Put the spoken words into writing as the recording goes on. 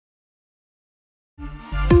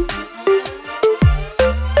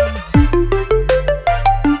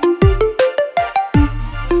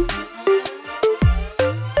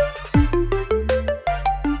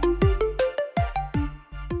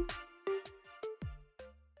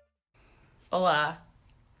Hola.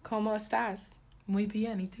 ¿Cómo estás? Muy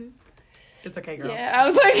bien, ¿y tú? It's okay, girl. Yeah, I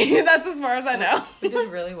was like, that's as far as I know. We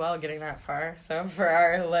did really well getting that far. So for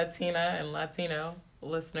our Latina and Latino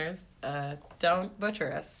listeners, don't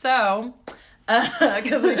butcher us. So,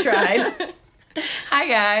 because we tried. Hi,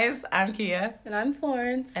 guys. I'm Kia. And I'm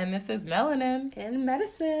Florence. And this is Melanin. In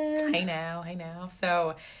medicine. Hey now.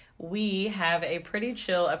 So we have a pretty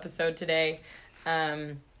chill episode today.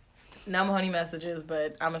 No Mahoney messages,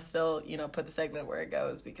 but I'm going to still, put the segment where it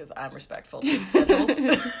goes because I'm respectful to schedules.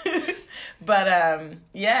 But,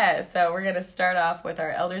 so we're going to start off with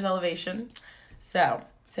our Elders Elevation. So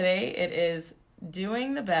today it is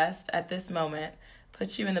doing the best at this moment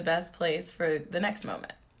puts you in the best place for the next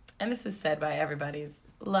moment. And this is said by everybody's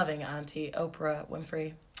loving auntie, Oprah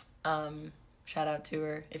Winfrey. Shout out to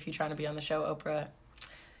her. If you're trying to be on the show, Oprah,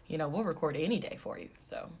 we'll record any day for you.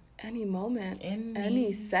 So any moment.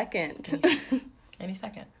 Any second. Any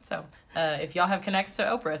second. So if y'all have connects to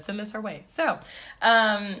Oprah, send this her way. So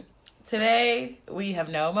today we have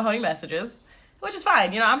no Mahoney messages, which is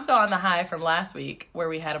fine. I'm still on the high from last week where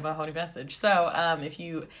we had a Mahoney message. So if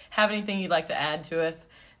you have anything you'd like to add to us,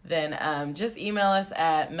 then just email us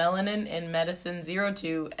at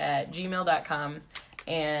melaninandmedicine02@gmail.com.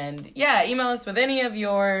 And email us with any of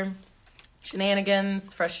your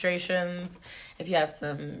shenanigans, frustrations. If you have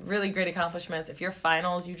some really great accomplishments, if your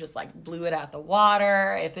finals, you just blew it out the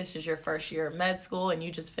water. If this is your first year of med school and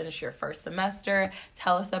you just finished your first semester,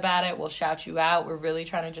 tell us about it. We'll shout you out. We're really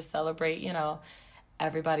trying to just celebrate,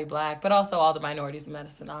 everybody Black, but also all the minorities in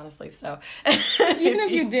medicine, honestly. So even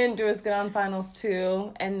if you didn't do as good on finals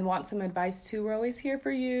too and want some advice too, we're always here for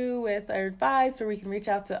you with our advice, or we can reach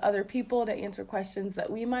out to other people to answer questions that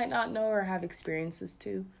we might not know or have experiences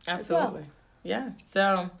too. Absolutely. Yeah.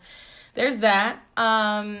 So there's that.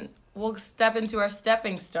 We'll step into our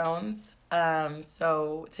stepping stones.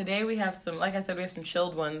 So today we have some, like I said, we have some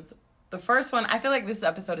chilled ones. The first one, I feel like this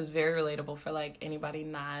episode is very relatable for anybody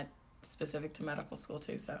not specific to medical school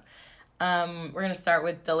too. So we're going to start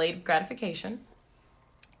with delayed gratification.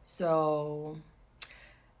 So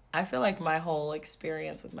I feel like my whole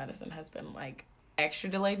experience with medicine has been extra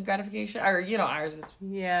delayed gratification, or ours is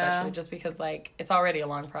especially just because it's already a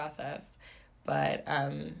long process. But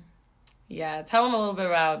tell them a little bit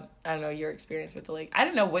about, I don't know, your experience with delayed. I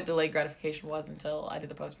didn't know what delayed gratification was until I did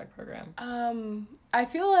the post-bac program. I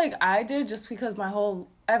feel like I did just because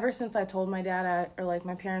ever since I told my dad or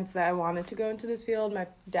my parents that I wanted to go into this field, my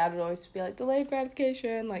dad would always be delayed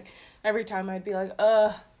gratification. Every time I'd be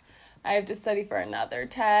I have to study for another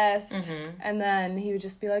test. Mm-hmm. And then he would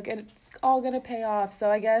just be it's all going to pay off. So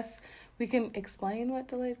I guess we can explain what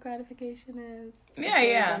delayed gratification is.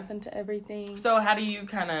 Yeah. Jump into everything. So how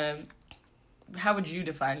would you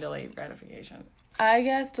define delayed gratification? I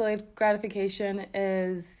guess delayed gratification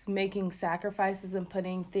is making sacrifices and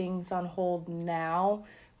putting things on hold now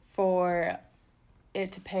for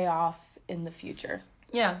it to pay off in the future.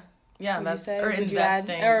 Yeah, that's or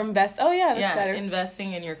investing. Oh yeah, that's better.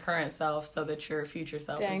 Investing in your current self so that your future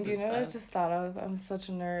self is Dang, do you know what I best. just thought of? I'm such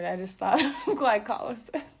a nerd. I just thought of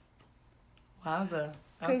glycolysis. Wowza.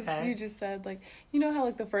 Because okay. you just said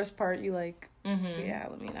how the first part you Mm-hmm. Yeah,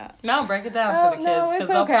 let me not. No, break it down for the kids because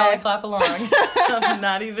they'll probably clap along. I'm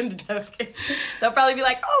not even joking. They'll probably be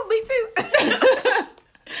oh, me too.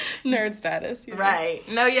 Nerd status. Right.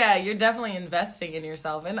 No, yeah, you're definitely investing in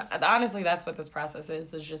yourself. And honestly, that's what this process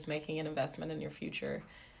is just making an investment in your future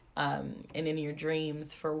and in your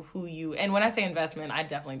dreams for who you... And when I say investment, I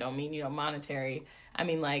definitely don't mean, monetary. I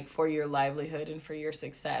mean, for your livelihood and for your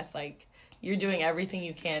success. You're doing everything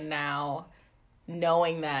you can now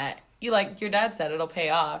knowing that your dad said, it'll pay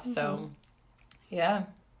off. Mm-hmm. So, yeah,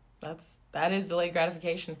 that is delayed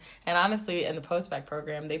gratification. And honestly, in the post-bac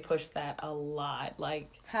program, they pushed that a lot.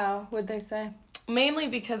 How would they say? Mainly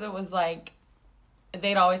because it was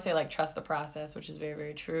they'd always say trust the process, which is very,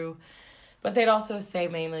 very true. But they'd also say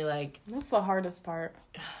mainly that's the hardest part.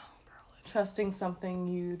 Trusting something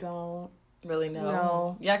you don't really know.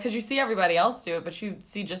 No. Yeah, because you see everybody else do it, but you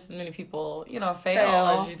see just as many people, fail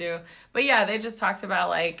as you do. But yeah, they just talked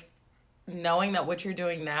about knowing that what you're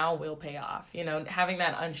doing now will pay off, having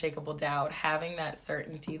that unshakable doubt, having that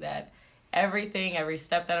certainty that every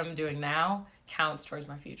step that I'm doing now counts towards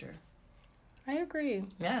my future. I agree.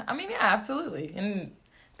 Yeah. I mean, yeah, absolutely. And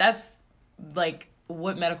that's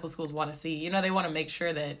what medical schools want to see. They want to make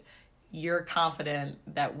sure that you're confident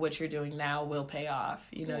that what you're doing now will pay off.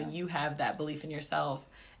 You know, you have that belief in yourself,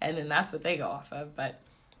 and then that's what they go off of. But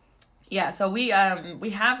yeah, so we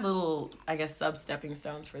have little, I guess, sub-stepping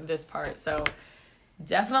stones for this part. So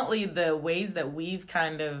definitely the ways that we've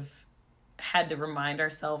kind of had to remind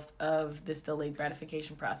ourselves of this delayed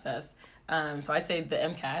gratification process. So I'd say the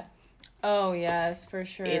MCAT. Oh, yes, for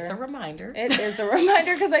sure. It's a reminder. It is a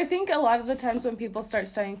reminder, because I think a lot of the times when people start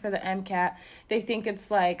studying for the MCAT, they think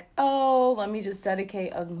it's like, oh, let me just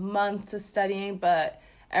dedicate a month to studying, but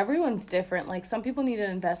everyone's different. Like, some people need to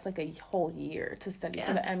invest like a whole year to study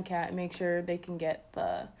for the MCAT and make sure they can get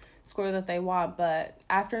the score that they want. But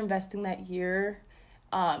after investing that year,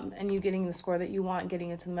 and you getting the score that you want,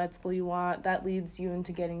 getting into the med school you want, that leads you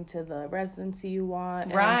into getting to the residency you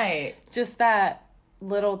want. Right. And just that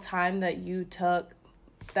little time that you took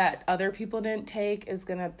that other people didn't take is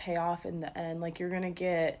going to pay off in the end. Like, you're going to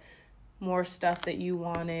get more stuff that you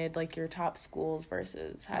wanted, like your top schools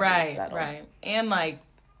versus having to settle. Right. And like,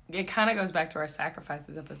 it kind of goes back to our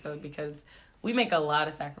sacrifices episode, because we make a lot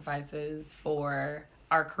of sacrifices for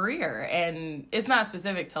our career, and it's not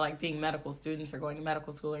specific to like being medical students or going to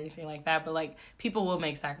medical school or anything like that, but like people will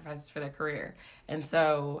make sacrifices for their career. And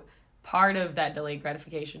so part of that delayed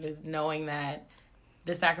gratification is knowing that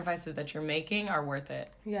the sacrifices that you're making are worth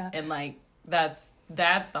it. Yeah. And like, that's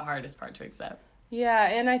the hardest part to accept. Yeah.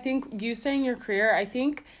 And I think you saying your career, I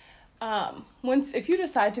think, if you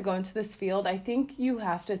decide to go into this field, I think you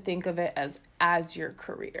have to think of it as your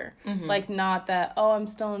career. Mm-hmm. Like, not that, oh, I'm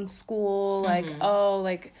still in school, like, oh,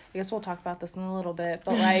 like, I guess we'll talk about this in a little bit,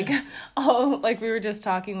 but like, oh, like we were just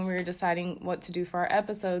talking when we were deciding what to do for our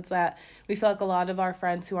episodes, that we feel like a lot of our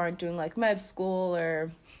friends who aren't doing like med school or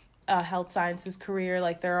health sciences career,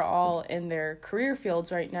 like they're all in their career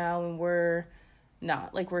fields right now, and we're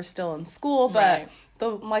not. Like, we're still in school, but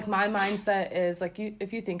my mindset is like,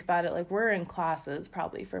 if you think about it, like, we're in classes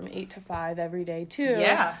probably from 8 to 5 every day too.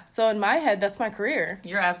 Yeah. So in my head, that's my career.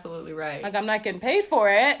 You're absolutely right. Like, I'm not getting paid for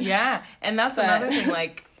it. Yeah. And that's another thing,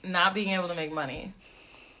 like, not being able to make money.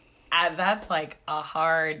 That's like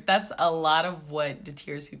that's a lot of what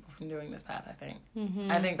deters people from doing this path, I think. Mm-hmm.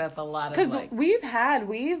 I think that's a lot of, because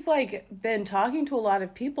we've like been talking to a lot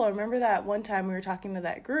of people. I remember that one time we were talking to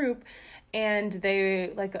that group, and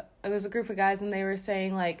they, like, it was a group of guys, and they were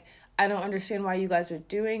saying like, I don't understand why you guys are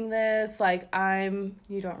doing this. Like,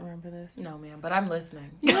 you don't remember this? No, ma'am, but I'm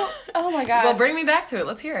listening. Oh my gosh. Well, bring me back to it.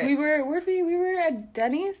 Let's hear it. We were at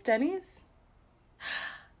Denny's?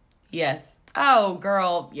 Yes. Oh,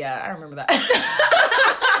 girl. Yeah, I remember that. I should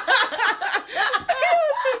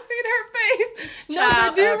have seen her face. No,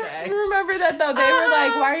 but do you remember that, though? They were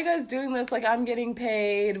like, why are you guys doing this? Like, I'm getting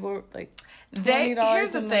paid. We're like, $20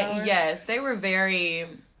 here's the thing. Hour. Yes, they were very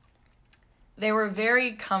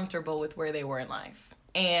comfortable with where they were in life.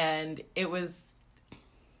 And it was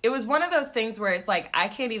one of those things where it's like, I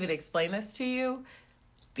can't even explain this to you,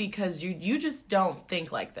 because you just don't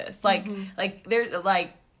think like this. Like, like, there's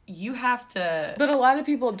like, you have to. But a lot of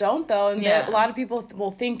people don't, though, and a lot of people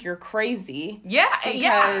will think you're crazy. Yeah,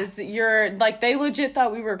 because you're like, they legit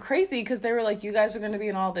thought we were crazy, because they were like, you guys are going to be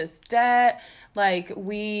in all this debt. Like,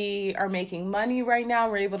 we are making money right now.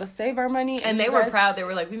 We're able to save our money. And they were proud. They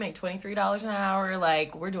were like, we make $23 an hour.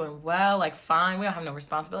 Like, we're doing well. Like, fine. We don't have no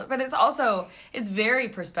responsibility. But it's very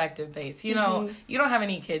perspective based. You know, you don't have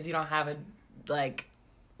any kids. You don't have a, like,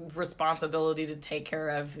 responsibility to take care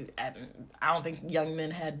of. I don't think young men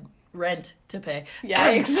had rent to pay.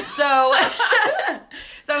 Yikes. So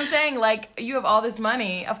I'm saying, like, you have all this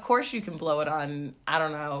money. Of course you can blow it on, I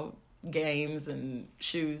don't know, games and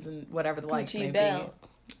shoes and whatever the likes may be.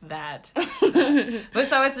 That. But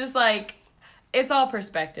so it's just like, it's all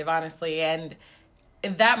perspective, honestly. And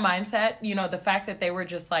that mindset, you know, the fact that they were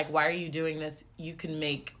just like, why are you doing this? You can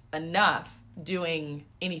make enough doing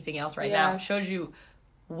anything else right now. Shows you,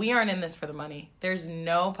 we aren't in this for the money. There's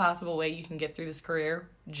no possible way you can get through this career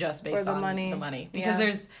just based on the money.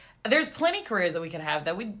 Because there's plenty careers that we could have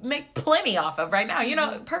that we make plenty off of right now. You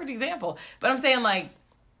know, perfect example. But I'm saying, like,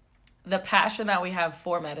 the passion that we have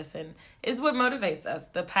for medicine is what motivates us.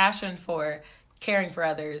 The passion for caring for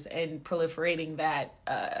others and proliferating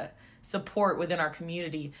that support within our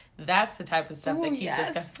community. That's the type of stuff that keeps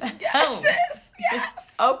us going.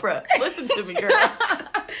 Yes. Oprah, listen to me, girl.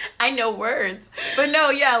 I know words. But no,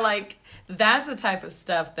 yeah, like, that's the type of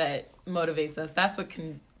stuff that motivates us. That's what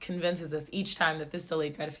convinces us each time that this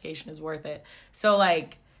delayed gratification is worth it. So,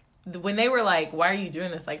 like, when they were like, why are you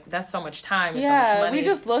doing this? Like, that's so much time and so Yeah, much money. we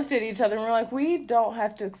just looked at each other and we're like, we don't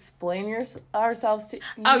have to explain ourselves to you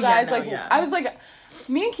Oh, yeah, guys. no, like, yeah. I was like,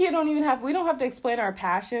 me and Kia we don't have to explain our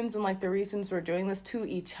passions and, like, the reasons we're doing this to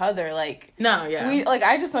each other. Like, no, yeah.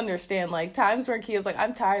 I just understand, like, times where Kia's like,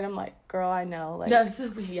 I'm tired. I'm like, girl, I know. Like,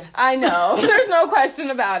 Yes. I know. There's no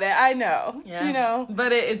question about it. I know. Yeah. You know?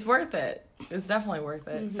 But it's worth it. It's definitely worth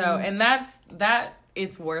it. So, and that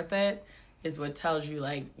it's worth it is what tells you,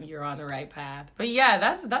 like, you're on the right path. But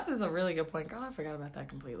yeah, that is a really good point. Girl, I forgot about that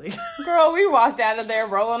completely. Girl, we walked out of there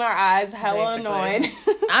rolling our eyes, hella Basically. annoyed.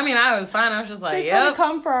 I mean, I was fine. I was just like, They tried yep. to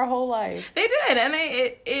come for our whole life. They did. And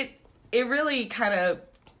it really kind of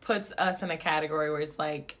puts us in a category where it's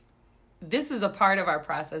like, this is a part of our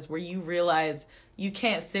process where you realize you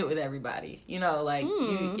can't sit with everybody, you know, like,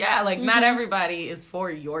 not everybody is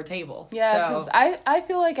for your table. Yeah, because so. I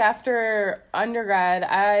feel like after undergrad,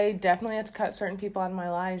 I definitely had to cut certain people out of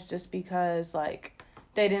my lives just because, like,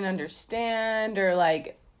 they didn't understand or,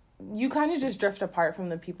 like, you kind of just drift apart from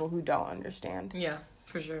the people who don't understand. Yeah,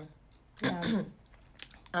 for sure. Yeah.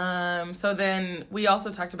 So then we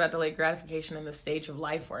also talked about delayed gratification in the stage of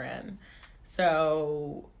life we're in.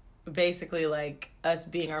 So basically, like, us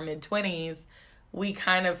being our mid-20s, we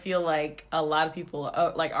kind of feel like a lot of people,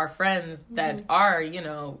 like our friends that are, you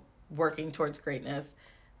know, working towards greatness,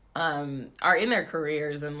 are in their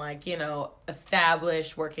careers and, like, you know,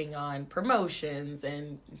 established, working on promotions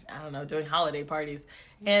and, I don't know, doing holiday parties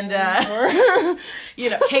and, you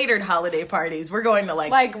know, catered holiday parties. We're going to,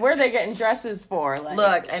 like, where they getting dresses for? Like,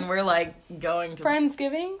 look, and we're, like, going to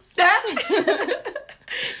Friendsgivings?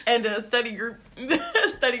 and study group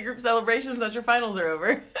celebrations after finals are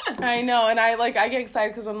over. I know, and I get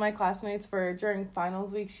excited because one of my classmates during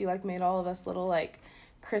finals week, she, like, made all of us little, like,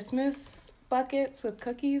 Christmas buckets with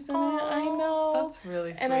cookies in it. I know. That's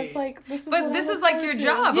really sweet. And it's like, this is like your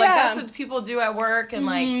job. Yeah. Like, that's what people do at work, and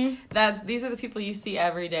like these are the people you see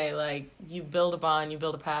every day. Like, you build a bond, you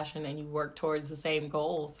build a passion, and you work towards the same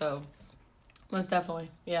goal. So most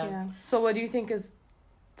definitely. Yeah. So what do you think is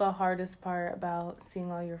the hardest part about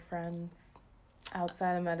seeing all your friends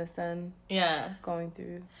outside of medicine going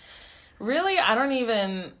through? Really, I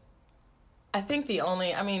think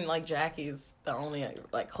like, Jackie's the only,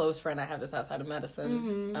 like, close friend I have that's outside of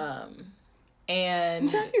medicine. And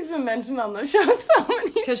Jackie's been mentioned on the show so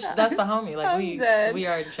many times. Because that's the homie. Like, we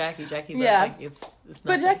are Jackie. Jackie's like, it's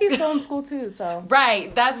but Jackie's still in school too, so.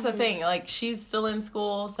 Right, that's the thing. Like, she's still in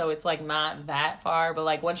school, so it's, like, not that far. But,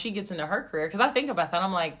 like, when she gets into her career, because I think about that,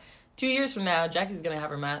 I'm like, 2 years from now, Jackie's going to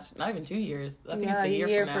have her master's. Not even 2 years. I think it's a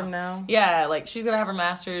year from now. Yeah, like, she's going to have her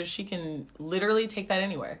master's. She can literally take that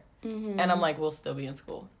anywhere. And I'm like, we'll still be in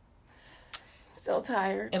school. Still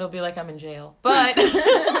tired. It'll be like I'm in jail. But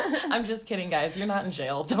I'm just kidding, guys. You're not in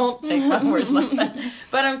jail. Don't take my words like that.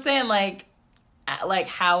 But I'm saying, like,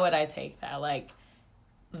 how would I take that? Like,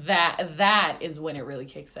 that is when it really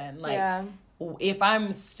kicks in. Like, if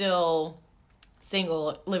I'm still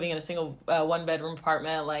single, living in a single one-bedroom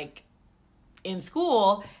apartment, like, in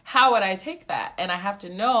school, how would I take that? And I have to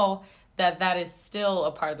know that is still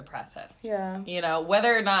a part of the process. Yeah. You know,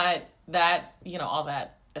 whether or not that, you know, all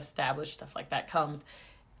that established stuff like that comes,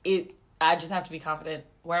 I just have to be confident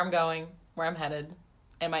where I'm going, where I'm headed,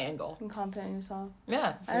 and my end goal. And confident in yourself.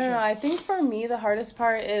 Yeah, I don't know. I think for me, the hardest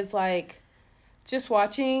part is, like, just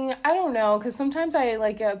watching, I don't know, because sometimes I,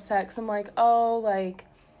 like, get upset because I'm like, oh, like,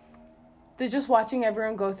 they're just watching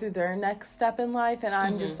everyone go through their next step in life, and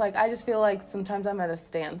I'm just like, I just feel like sometimes I'm at a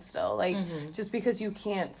standstill, like, just because you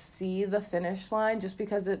can't see the finish line, just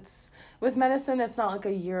because it's, with medicine, it's not like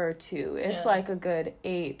a year or two, it's like a good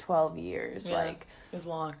 8-12 years, like, it's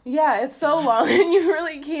long. Yeah, it's so long, and you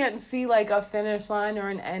really can't see, like, a finish line or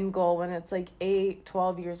an end goal when it's, like,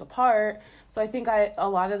 8-12 years apart. So I think a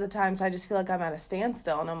lot of the times I just feel like I'm at a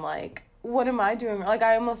standstill, and I'm like, what am I doing? Like,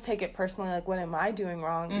 I almost take it personally, like, what am I doing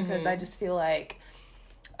wrong? Because I just feel like,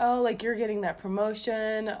 oh, like, you're getting that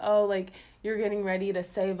promotion. Oh, like, you're getting ready to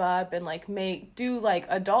save up and, like, do, like,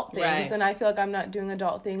 adult things. Right. And I feel like I'm not doing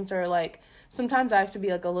adult things, or, like, sometimes I have to be,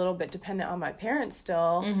 like, a little bit dependent on my parents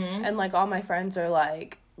still. And, like, all my friends are,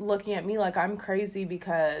 like, looking at me like I'm crazy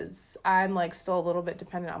because I'm, like, still a little bit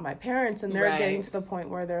dependent on my parents. And they're getting to the point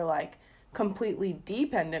where they're, like, completely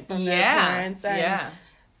dependent from their parents. And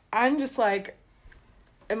I'm just like,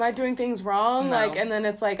 am I doing things wrong? No. Like, and then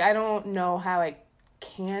it's like, I don't know how I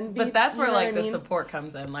can be. But that's where, like, the support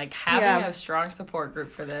comes in. Like, having a strong support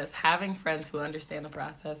group for this, having friends who understand the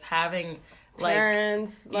process, having, like,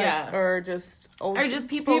 parents, like, or just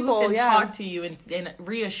people who can talk to you and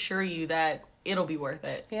reassure you that it'll be worth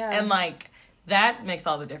it. Yeah. And, like, that makes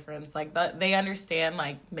all the difference. Like, they understand,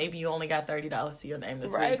 like, maybe you only got $30 to your name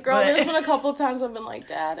this week. Right, girl, there's been a couple times I've been like,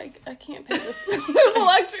 Dad, I can't pay this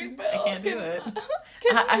electric bill. I can't do it.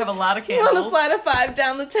 I have a lot of candles. You want to slide a $5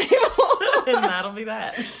 down the table? And that'll be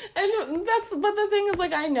that. And but the thing is,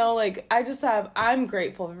 like, I know, like, I'm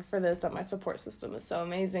grateful for this, that my support system is so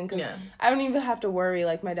amazing, because I don't even have to worry,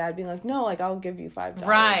 like, my dad being like, no, like, I'll give you $5.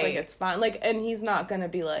 Right. Like, it's fine. Like, and he's not gonna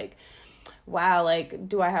be like, wow, like,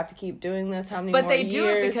 do I have to keep doing this? How many more years? But they do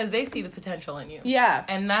it because they see the potential in you. Yeah.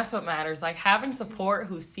 And that's what matters. Like, having support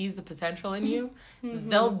who sees the potential in you,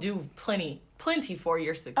 they'll do plenty for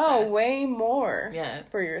your success. Oh, way more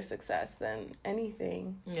for your success than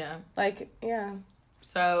anything. Yeah. Like, yeah.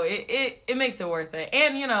 So it makes it worth it.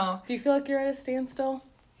 And, you know. Do you feel like you're at a standstill?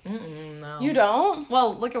 No. You don't?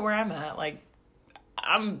 Well, look at where I'm at. Like,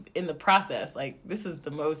 I'm in the process. Like, this is the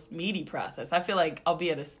most meaty process. I feel like I'll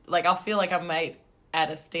be I'll feel like I might at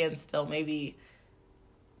a standstill maybe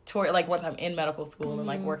toward, like, once I'm in medical school and,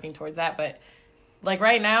 like, working towards that. But, like,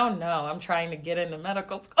 right now, no, I'm trying to get into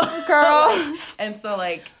medical school. Girl. And so,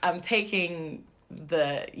 like, I'm taking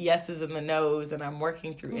the yeses and the nos, and I'm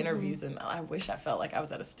working through interviews, and I wish I felt like I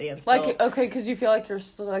was at a standstill. Like, okay, because you feel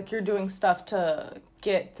like you're doing stuff to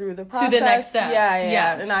get through the process. To the next step. Yeah.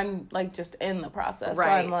 Yes. And I'm, like, just in the process. Right.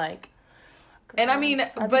 So I'm like... And I mean,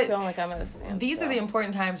 but feeling like I'm at a standstill. These are the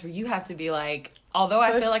important times where you have to be like, although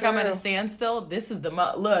I feel like I'm at a standstill, this is the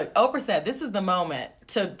look, Oprah said, this is the moment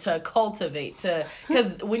to cultivate,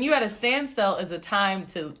 because when you at a standstill is a time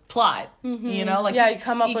to plot, you know, like, you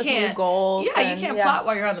come up with new goals. Yeah, you can't plot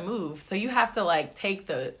while you're on the move. So you have to, like, take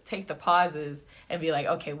the pauses and be like,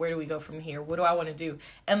 okay, where do we go from here? What do I want to do?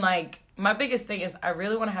 And, like, my biggest thing is I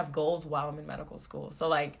really want to have goals while I'm in medical school. So,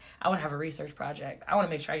 like, I want to have a research project. I want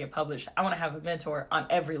to make sure I get published. I want to have a mentor on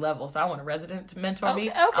every level. So I want a resident to mentor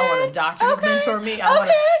me. I want a doctor to mentor me. I want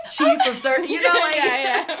a chief of surgery. You know,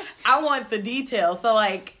 like, I want the details. So,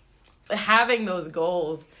 like, having those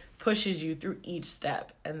goals pushes you through each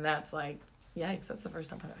step. And that's, like, yikes, that's the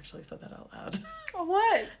first time I've actually said that out loud.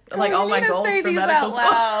 What? Like, all my goals for medical school.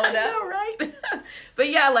 I know, right? But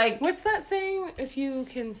yeah, like... What's that saying? If you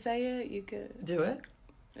can say it, you could... Do it?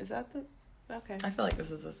 Is that the... Okay. I feel like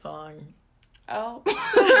this is a song. Oh.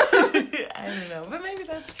 I don't know, but maybe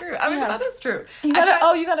that's true. I mean, that is true. You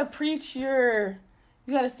gotta preach your...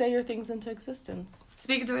 You gotta say your things into existence.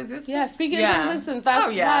 Speak into existence? Yeah, speak into existence.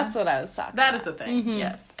 That's what I was talking about. That is the thing,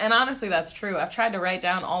 yes. And honestly, that's true. I've tried to write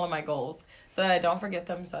down all of my goals so that I don't forget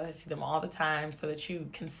them, so that I see them all the time, so that you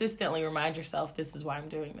consistently remind yourself, this is why I'm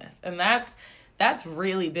doing this. And that's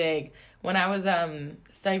really big. When I was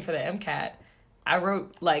studying for the MCAT, I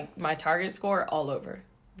wrote, like, my target score all over.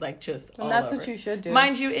 Like, just all over. And that's what you should do.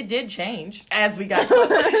 Mind you, it did change as we got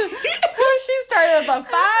closer. She started with a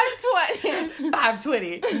 520.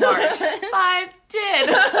 520 March.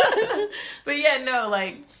 510. But yeah, no,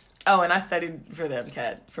 like, and I studied for the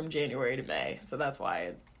MCAT from January to May, so that's why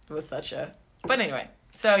it was such a... But anyway,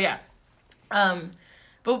 so yeah.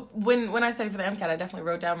 But when I studied for the MCAT, I definitely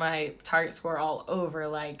wrote down my target score all over.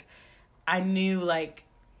 Like, I knew, like,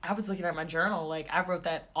 I was looking at my journal, like, I wrote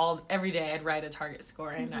that every day. I'd write a target score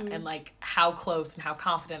and like, how close and how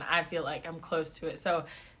confident I feel like I'm close to it. So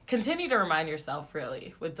continue to remind yourself,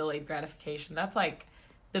 really, with delayed gratification. That's, like,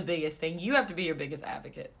 the biggest thing. You have to be your biggest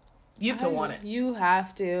advocate. You have to want it. You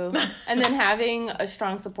have to. And then having a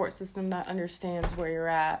strong support system that understands where you're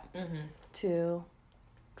at, too.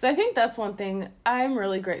 Because I think that's one thing. I'm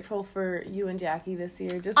really grateful for you and Jackie this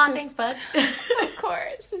year. Thanks, bud. Of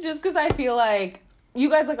course. Just because I feel like you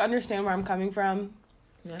guys, like, understand where I'm coming from.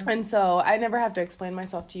 Yeah. And so I never have to explain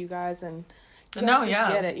myself to you guys, and you guys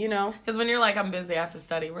just get it, you know? Because when you're like, I'm busy, I have to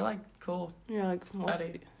study, we're like, cool. You're like,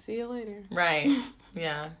 see you later. Right.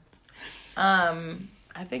 Yeah.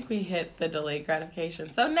 I think we hit the delayed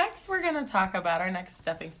gratification. So next we're going to talk about, our next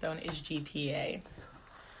stepping stone is GPA.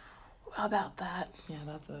 How about that? Yeah,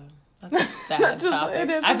 that's a sad topic.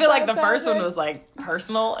 I feel like the first one was, like,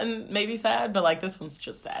 personal and maybe sad, but, like, this one's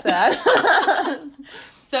just sad.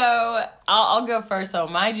 So I'll go first. So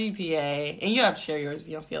my GPA, and you don't have to share yours if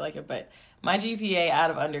you don't feel like it, but my GPA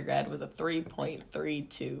out of undergrad was a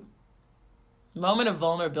 3.32. Moment of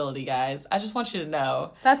vulnerability, guys. I just want you to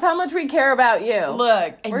know. That's how much we care about you.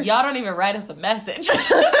 Look, and y'all don't even write us a message.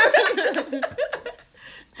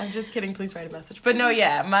 I'm just kidding. Please write a message. But no,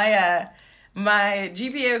 yeah, my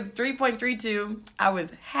GPA was 3.32. I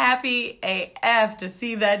was happy AF to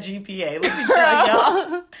see that GPA. Let me tell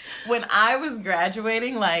y'all. When I was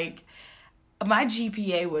graduating, like, my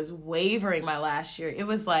GPA was wavering my last year. It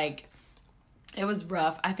was like, it was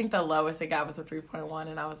rough. I think the lowest it got was a 3.1,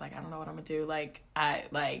 and I was like, I don't know what I'm gonna do.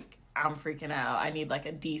 I'm freaking out. I need like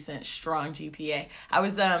a decent, strong GPA. I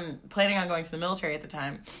was planning on going to the military at the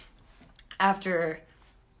time. After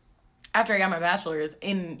I got my bachelor's,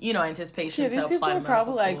 in anticipation to apply to medical school. These people are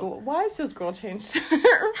probably like, why is this girl changed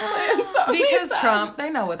her plans? Because Trump, they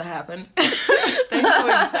know what happened. They know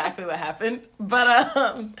exactly what happened.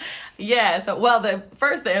 But yeah. So the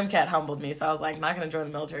MCAT humbled me, so I was like, not gonna join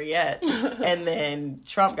the military yet. And then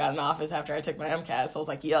Trump got in office after I took my MCAT, so I was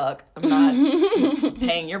like, yuck, I'm not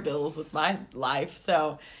paying your bills with my life.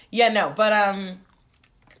 So yeah, no. But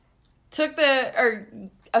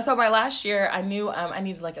so my last year, I knew I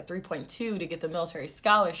needed like a 3.2 to get the military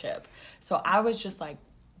scholarship. So I was just like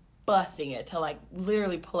busting it to like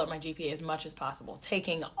literally pull up my GPA as much as possible.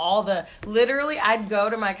 Taking I'd go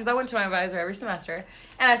to because I went to my advisor every semester,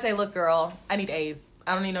 and I say, look, girl, I need A's.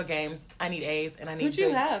 I don't need no games. I need A's, and I need Who'd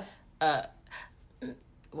you have?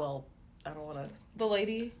 Well, I don't want to. The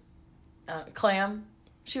lady? Clam.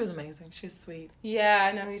 She was amazing. She was sweet. Yeah,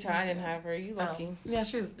 I know who you're talking. I didn't have her. You lucky. Yeah,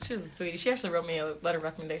 she was a sweetie. She actually wrote me a letter of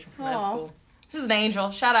recommendation for med school. She's an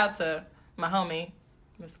angel. Shout out to my homie,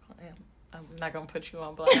 Miss Clam. I'm not gonna put you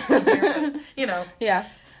on blast here, but Yeah.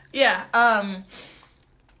 Yeah.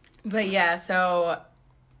 But yeah, so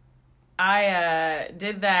I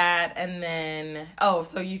did that, and then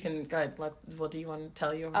so you can go ahead. What do you want to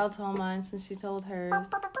tell yours? I'll tell mine since she told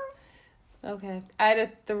hers. Okay, I had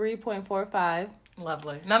a 3.45.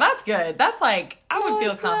 Lovely. Now that's good. That's like I would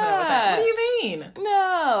feel confident with that. What do you mean?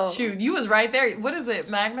 No. Shoot, you was right there. What is it?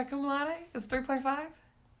 Magna cum laude? It's 3.5.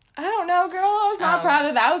 I don't know, girl. I was not proud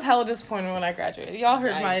of that. I was hella disappointed when I graduated. Y'all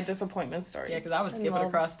heard my disappointment story. Yeah, because I was skipping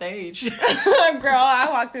across stage. Girl, I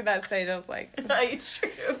walked through that stage. I was like, true.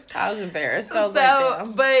 I was embarrassed. I was like,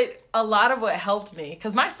 damn. But a lot of what helped me,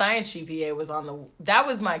 because my science GPA was that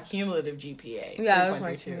was my cumulative GPA. Yeah, that was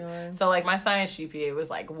my cumulative. So like my science GPA was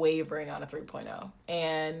like wavering on a 3.0.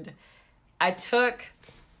 And I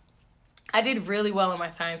did really well in my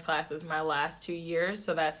science classes my last 2 years,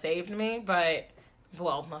 so that saved me, but...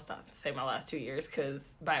 Well, must not say my last 2 years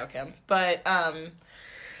because biochem. But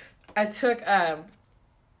I took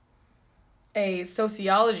a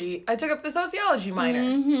sociology. I took up the sociology minor.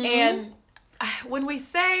 Mm-hmm. And when we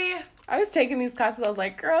say... I was taking these classes. I was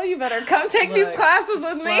like, girl, you better come take these classes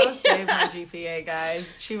with me. Flo saved my GPA,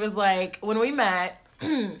 guys. She was like, when we met...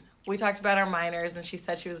 We talked about our minors, and she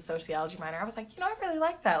said she was a sociology minor. I was like, I really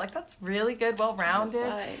like that. Like, that's really good,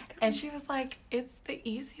 well-rounded. And she was like, it's the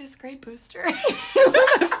easiest grade booster.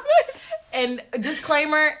 And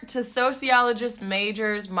disclaimer to sociologists,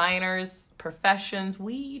 majors, minors, professions,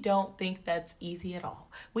 we don't think that's easy at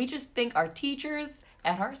all. We just think our teachers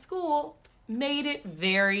at our school made it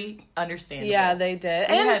very understandable. Yeah, they did.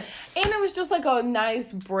 And it was just like a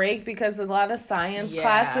nice break because a lot of science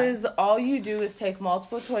classes, all you do is take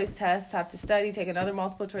multiple choice tests, have to study, take another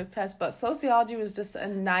multiple choice test. But sociology was just a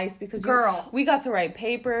nice because we got to write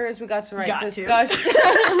papers, we got to write discussion.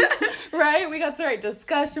 Right? We got to write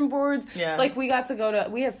discussion boards. Yeah. Like we got to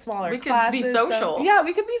we had smaller classes. We could be social. So,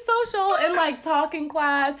 we could be social and like talk in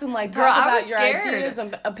class and like talk about your ideas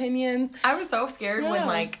and opinions. I was so scared when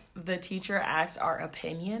like the teacher asked our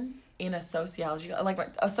opinion in a sociology, like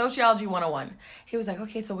a sociology 101. He was like,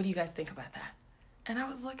 okay, so what do you guys think about that? And I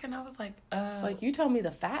was looking, I was like, like, you tell me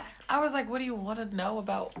the facts. I was like, what do you want to know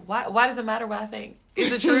about? Why does it matter what I think?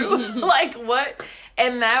 Is it true? Like, what?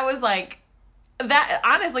 And that was like,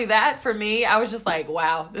 honestly, that for me, I was just like,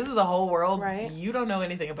 wow, this is a whole world you don't know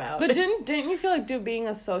anything about. But didn't you feel like being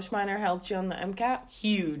a soc minor helped you on the MCAT?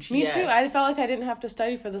 Huge. Me too. I felt like I didn't have to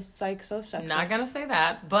study for the psych soc section. Not gonna say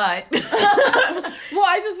that, but well,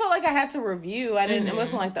 I just felt like I had to review. I didn't. It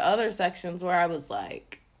wasn't like the other sections where I was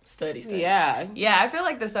like study. Yeah. I feel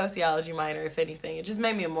like the sociology minor, if anything, it just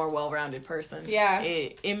made me a more well-rounded person. Yeah.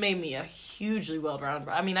 It made me a hugely well-rounded.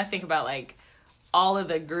 I mean, I think about like all of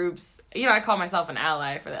the groups, I call myself an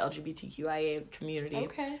ally for the LGBTQIA community.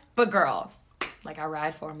 Okay. But girl, like I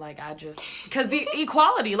ride for them, like I just, because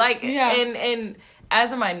equality, like, and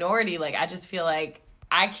as a minority, like I just feel like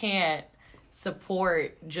I can't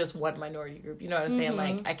support just one minority group. You know what I'm saying?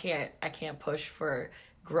 Like I can't push for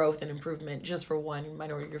growth and improvement just for one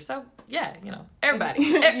minority group. So everybody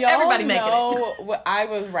making it. I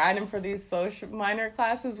was riding for these social minor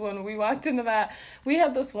classes when we walked into that. We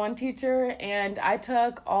had this one teacher and I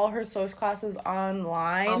took all her social classes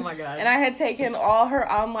online. Oh my God. And I had taken all her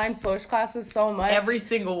online social classes so much. Every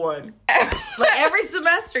single one. Like every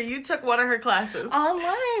semester you took one of her classes.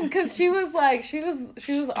 Online. Because she was awesome. She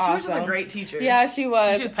was just a great teacher. Yeah, she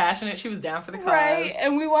was. She was passionate. She was down for the cause. Right.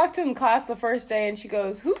 And we walked in class the first day and she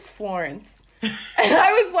goes, "Who's Florence?" And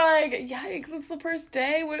I was like, yikes, it's the first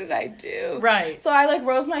day. What did I do? Right. So I like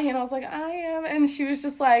rose my hand. I was like, I am. And she was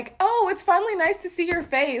just like, oh, it's finally nice to see your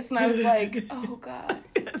face. And I was like, oh, God.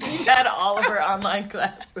 She had all of her online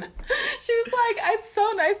classes. She was like, it's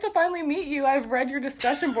so nice to finally meet you. I've read your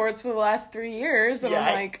discussion boards for the last 3 years. And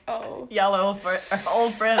I'm like, oh. Y'all are old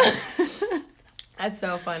friends. That's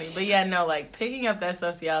so funny. But yeah, no, like picking up that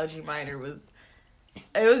sociology minor was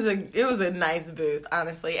a nice boost,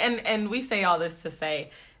 honestly. And we say all this to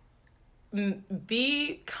say,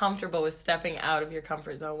 be comfortable with stepping out of your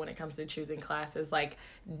comfort zone when it comes to choosing classes. Like,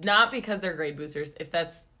 not because they're grade boosters. If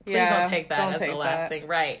that's, please don't take that as the last thing.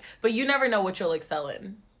 Right. But you never know what you'll excel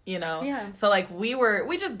in, you know? Yeah. So like we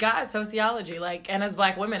just got sociology, like, and as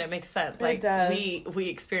Black women, it makes sense. Like, it does. we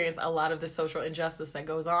experience a lot of the social injustice that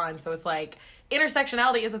goes on. So it's like,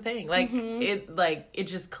 intersectionality is a thing. Like, it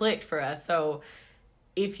just clicked for us. So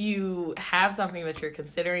if you have something that you're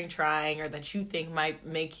considering trying or that you think might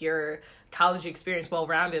make your college experience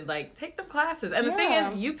well-rounded, like, take them classes. And the thing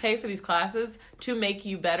is, you pay for these classes to make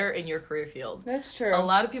you better in your career field. That's true. A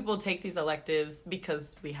lot of people take these electives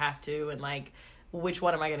because we have to, and like, which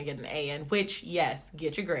one am I going to get an A in? Which, yes,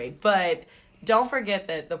 get your grade. But don't forget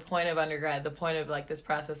that the point of undergrad, the point of like this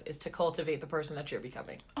process is to cultivate the person that you're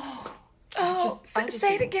becoming.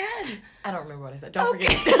 Say it again. I don't remember what I said. Don't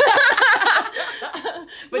forget.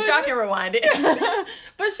 But y'all can rewind it.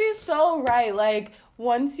 But she's so right. Like,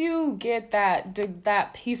 once you get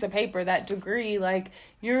that piece of paper, that degree, like,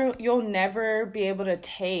 you'll never be able to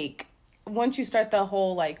take, once you start the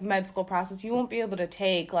whole like med school process, you won't be able to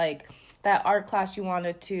take like that art class you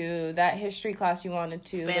wanted to, that history class you wanted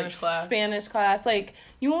to, Spanish class. Like,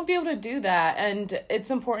 you won't be able to do that. And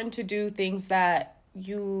it's important to do things that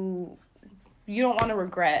you don't want to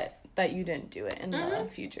regret that you didn't do it in the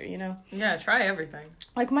future, you know? Yeah, try everything.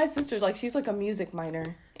 Like, my sister's, like, she's, like, a music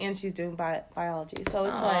minor, and she's doing biology. So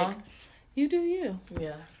it's like, you do you.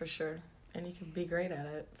 Yeah, for sure. And you can be great at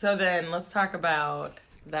it. So then let's talk about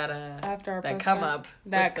that, after our that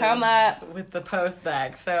post-bac. come up with the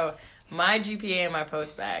post-bac. So my GPA in my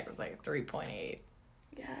post-bac was, like, 3.8.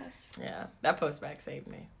 Yes. Yeah, that post-bac saved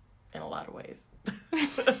me in a lot of ways.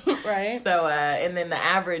 Right. So and then the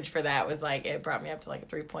average for that was like, it brought me up to like a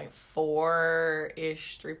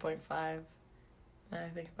 3.4-ish, 3.5. And I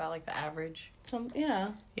think about like the average.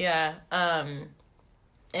 Yeah. And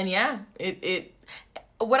yeah, it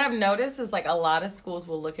what I've noticed is like a lot of schools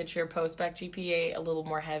will look at your post-bac GPA a little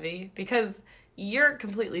more heavy because you're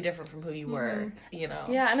completely different from who you were, you know.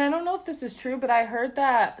 Yeah, and I don't know if this is true, but I heard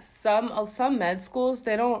that some med schools,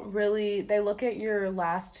 they look at your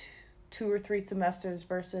last 2 or 3 semesters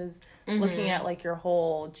versus looking at like your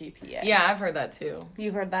whole GPA. Yeah, I've heard that too.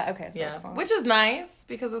 You've heard that? Okay, so yeah, which is nice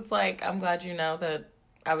because it's like, I'm glad you know that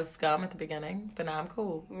I was scum at the beginning, but now I'm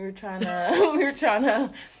cool. We were trying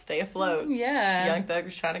to stay afloat. Yeah. Young Thug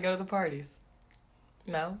was trying to go to the parties.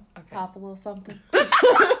 No? Okay. Pop a little something.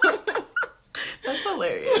 That's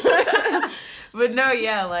hilarious. But no,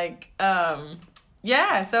 yeah, like,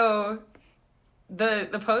 yeah, so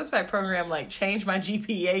the post-bac program, like, changed my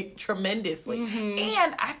GPA tremendously.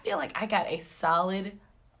 And I feel like I got a solid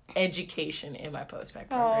education in my post-bac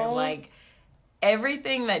program. Aww. Like,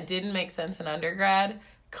 everything that didn't make sense in undergrad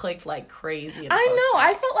clicked like crazy in the I post-bac. know.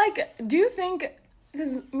 I felt like, do you think,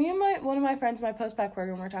 because me and one of my friends in my post-bac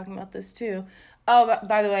program were talking about this too. Oh,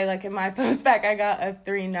 by the way, like, in my post-bac, I got a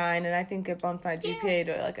 3.9, and I think it bumped my GPA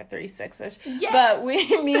to like a 3.6-ish. Yeah. But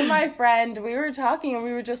me and my friend, we were talking, and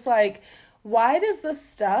we were just like, why does this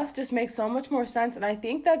stuff just make so much more sense? And I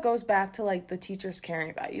think that goes back to, like, the teachers caring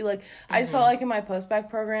about you. Like, I just felt like in my post-bac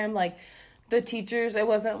program, like, the teachers, it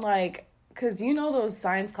wasn't like, because, you know, those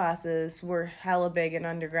science classes were hella big in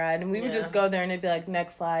undergrad, and we would just go there, and it'd be like,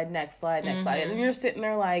 next slide, next slide, next slide. And you're sitting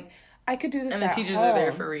there like, I could do this at home. And the teachers are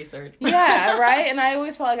there for research. Yeah, right? And I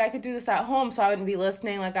always felt like I could do this at home, so I wouldn't be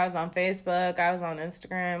listening. Like, I was on Facebook, I was on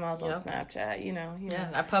Instagram, I was on Snapchat, you know. Yeah,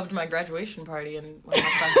 I pubbed my graduation party, and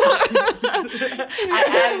I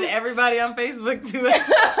added everybody on Facebook to it.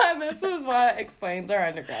 This is what explains our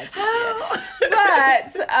undergrad. But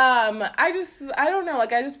I don't know.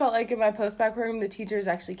 Like, I just felt like in my post-bac program, the teachers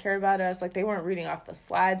actually cared about us. Like, they weren't reading off the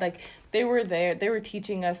slide. Like, they were there. They were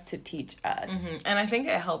teaching us to teach us. And I think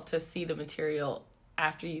it helped to see the material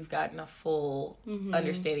after you've gotten a full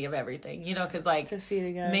understanding of everything. You know, because, like, to see it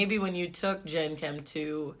again. Maybe when you took Gen Chem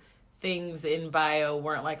 2, things in bio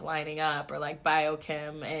weren't, like, lining up, or, like,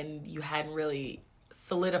 biochem, and you hadn't really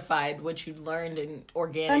solidified what you'd learned in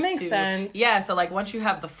organic. That makes sense. Yeah, so, like, once you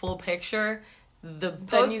have the full picture, the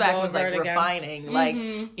post-bac was, like, refining. Like,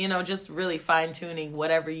 you know, just really fine-tuning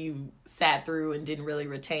whatever you sat through and didn't really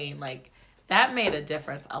retain. Like, that made a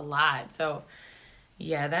difference a lot. So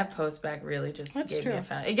yeah, that post-bac really just gave me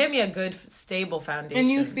it gave me a good, stable foundation. And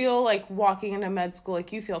you feel like walking into med school,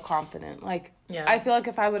 like you feel confident. Like, I feel like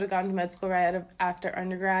if I would have gone to med school after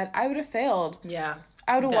undergrad, I would have failed. Yeah.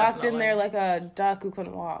 I would have walked in there like a duck who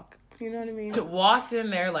couldn't walk. You know what I mean? Walked in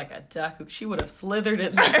there like a duck. She would have slithered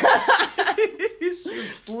in there. She was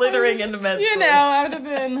slithering into med school. You know, I would have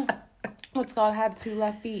been, what's called, had 2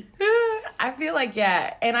 left feet. I feel like,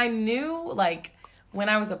 yeah. And I knew, like, when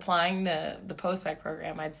I was applying to the post-bac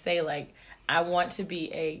program, I'd say, like, I want to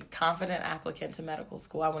be a confident applicant to medical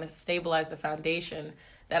school. I want to stabilize the foundation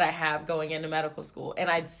that I have going into medical school. And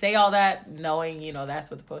I'd say all that knowing, you know, that's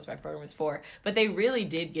what the post-bac program is for. But they really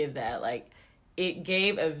did give that, like, it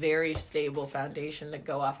gave a very stable foundation to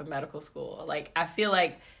go off of medical school. Like, I feel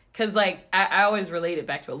like, because, like, I always relate it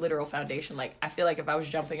back to a literal foundation. Like, I feel like if I was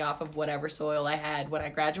jumping off of whatever soil I had when I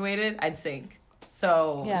graduated, I'd sink.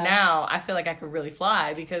 So now I feel like I could really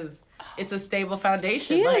fly because it's a stable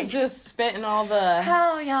foundation. He like, was just spitting all the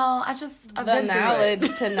hell, y'all. I've the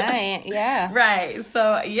knowledge tonight. Yeah. Right.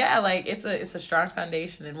 So yeah, like it's a strong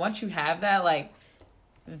foundation, and once you have that, like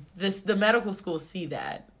the medical schools see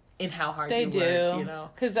that in how hard they you do. Worked, you know.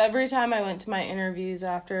 Because every time I went to my interviews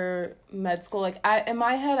after med school, like in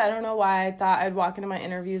my head, I don't know why I thought I'd walk into my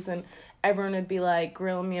interviews and everyone would be like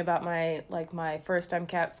grilling me about my first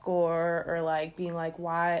MCAT score, or like being like,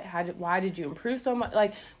 why did you improve so much?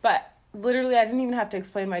 Like, but literally I didn't even have to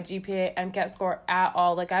explain my GPA MCAT score at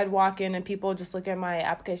all. Like, I'd walk in and people would just look at my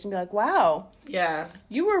application and be like, wow, yeah,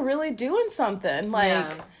 you were really doing something. Like,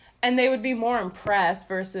 and they would be more impressed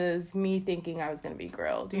versus me thinking I was going to be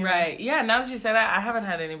grilled. You know? Right. Yeah, now that you say that, I haven't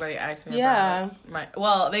had anybody ask me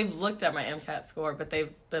about they've looked at my MCAT score, but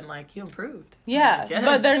they've been like, you improved. Yeah,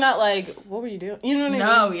 but they're not like, what were you doing? You know what I mean?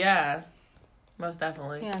 No, yeah. Most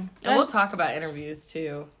definitely. Yeah. And we'll talk about interviews,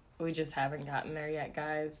 too. We just haven't gotten there yet,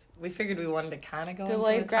 guys. We figured we wanted to kind of go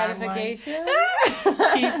delayed into a gratification.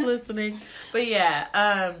 Keep listening. But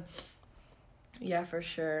yeah, yeah, for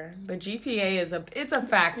sure. But GPA it's a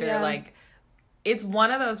factor. Yeah. Like, it's one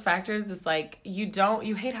of those factors. It's like you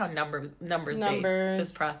hate how numbers based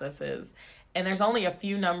this process is, and there's only a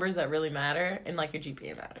few numbers that really matter, and like your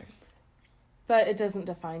GPA matters. But it doesn't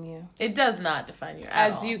define you. It does not define you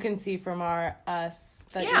at all. As you can see from us,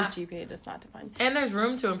 that your GPA does not define you. And there's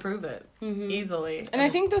room to improve it easily. And I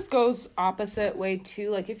think this goes opposite way, too.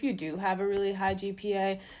 Like, if you do have a really high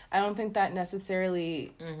GPA, I don't think that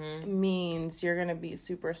necessarily means you're going to be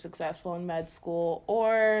super successful in med school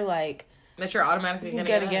or, like... that you're automatically going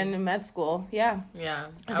to get into med school. Yeah. Yeah.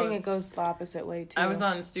 I think it goes the opposite way, too. I was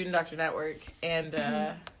on Student Doctor Network,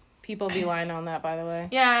 and... people be lying on that, by the way.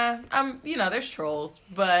 Yeah, there's trolls,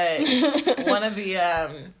 but one of the,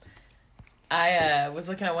 I was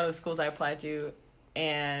looking at one of the schools I applied to,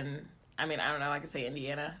 and, I mean, I don't know, I could say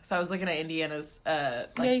Indiana. So I was looking at Indiana's,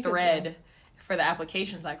 thread for the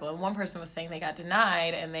application cycle, and one person was saying they got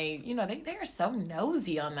denied, and they are so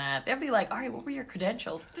nosy on that. They'll be like, all right, what were your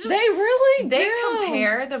credentials? They really do. They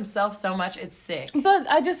compare themselves so much, it's sick. But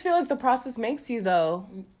I just feel like the process makes you, though.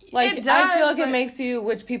 Like, it does, I feel like it makes you,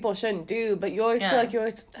 which people shouldn't do, but you always feel like you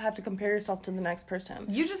always have to compare yourself to the next person.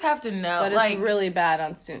 You just have to know. But it's really bad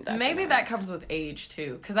on Student Doctor. Maybe that comes with age,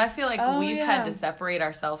 too. Because I feel like we've had to separate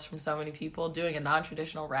ourselves from so many people doing a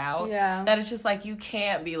non-traditional route. Yeah. That it's just like, you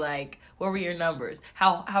can't be like, what were your numbers?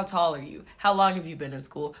 How tall are you? How long have you been in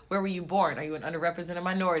school? Where were you born? Are you an underrepresented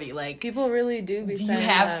minority? Like, people really do be saying you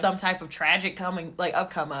have some type of tragic come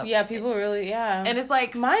up? Yeah, people really, And it's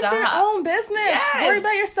like, mind your own business. Yes. Worry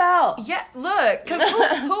about yourself. Yeah, look, because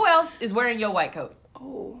who else is wearing your white coat?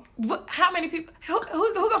 Oh. How many people?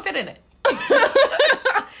 Who gonna fit in it?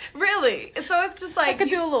 Really? So it's just like, I could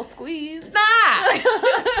do a little squeeze. Nah,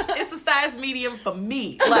 it's a size medium for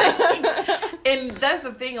me. Like, and that's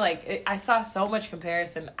the thing. Like, I saw so much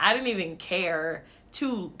comparison. I didn't even care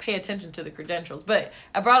to pay attention to the credentials. But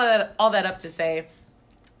I brought all that up to say,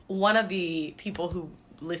 one of the people who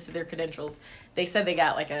listed their credentials, they said they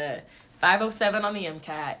got like a 507 on the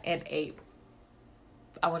MCAT and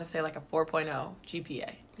I want to say like a 4.0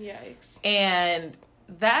 GPA. Yikes. And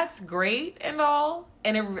that's great and all.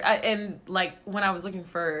 And like when I was looking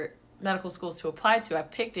for medical schools to apply to, I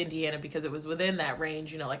picked Indiana because it was within that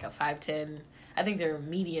range, like a 510. I think their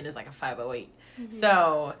median is like a 508. Mm-hmm.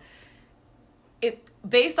 So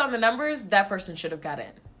based on the numbers, that person should have got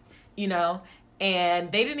in,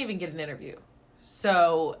 and they didn't even get an interview.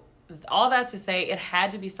 So all that to say, it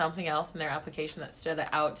had to be something else in their application that stood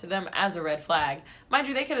out to them as a red flag. Mind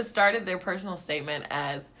you, they could have started their personal statement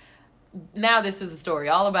as, now this is a story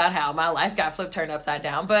all about how my life got turned upside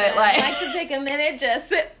down. But like, I'd like to take a minute,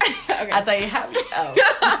 just okay. I'll tell you how.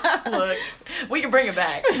 Oh, look, we can bring it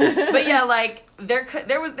back. But yeah, like there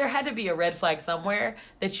had to be a red flag somewhere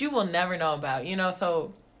that you will never know about. You know,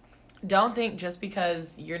 so don't think just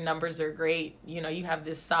because your numbers are great, you know, you have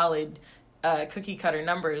this solid cookie cutter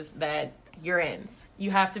numbers that you're in.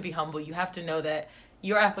 You have to be humble. You have to know that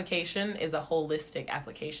your application is a holistic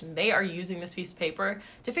application. They are using this piece of paper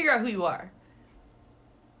to figure out who you are.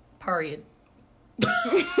 Period.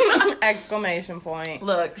 Exclamation point.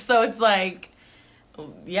 Look, so it's like,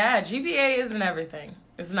 yeah, GPA isn't everything.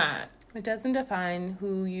 It's not. It doesn't define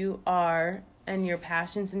who you are and your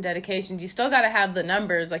passions and dedications. You still got to have the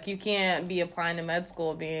numbers. Like, you can't be applying to med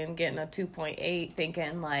school getting a 2.8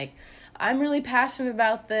 thinking like, I'm really passionate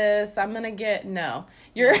about this, I'm gonna get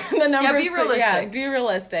you're the numbers. Yeah, be realistic. Be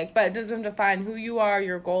realistic, but it doesn't define who you are,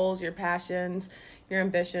 your goals, your passions, your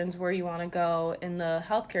ambitions, where you want to go in the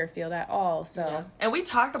healthcare field at all. So yeah. And we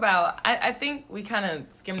talk about, I think we kind of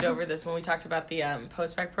skimmed over this when we talked about the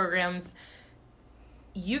post-bac programs.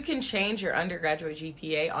 You can change your undergraduate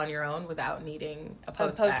GPA on your own without needing a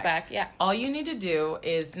post-bac. Yeah. All you need to do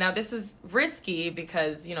is, now this is risky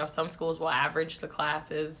because, you know, some schools will average the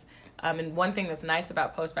classes. And one thing that's nice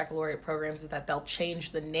about post-baccalaureate programs is that they'll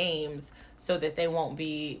change the names so that they won't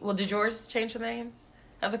be... Well, did yours change the names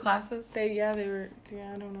of the classes? They were...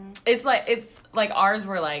 Yeah, I don't know. It's like ours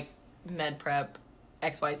were like med prep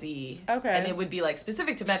XYZ. Okay. And it would be like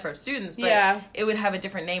specific to med prep students, but it would have a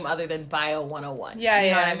different name other than Bio 101. Yeah, you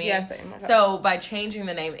know what I mean? Yeah, same. Okay. So by changing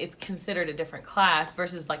the name, it's considered a different class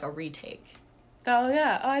versus like a retake. Oh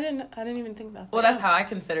yeah. Oh, I didn't even think about that. Well, that's how I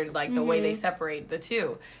considered like the way they separate the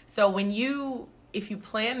two. So if you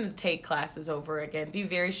plan to take classes over again, be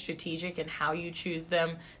very strategic in how you choose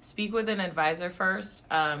them. Speak with an advisor first,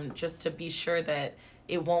 just to be sure that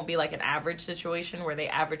it won't be like an average situation where they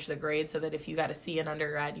average the grade so that if you got a C in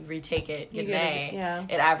undergrad, you retake it, get an A,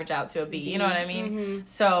 it averaged out to a B. You know what I mean? Mm-hmm.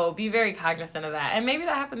 So be very cognizant of that. And maybe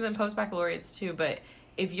that happens in post-baccalaureates too, but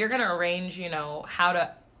if you're going to arrange, you know, how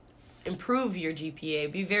to improve your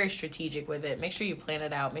GPA, be very strategic with it. Make sure you plan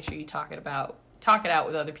it out. Make sure you talk it out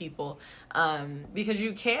with other people, because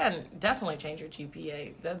you can definitely change your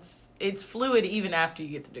GPA. It's fluid even after you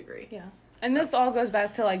get the degree. Yeah. And this all goes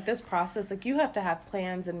back to like this process. Like, you have to have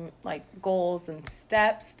plans and like goals and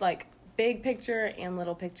steps, like big picture and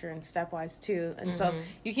little picture and stepwise too. And so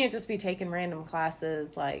you can't just be taking random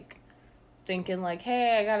classes like thinking like,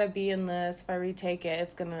 hey, I gotta be in this. If I retake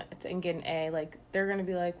it, and get an A. Like, they're gonna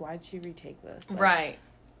be like, why'd you retake this? Like, right.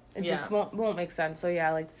 It just won't make sense. So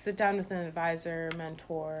yeah, like sit down with an advisor,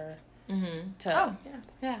 mentor.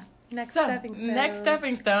 Next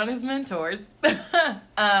stepping stone is mentors. So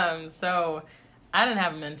I didn't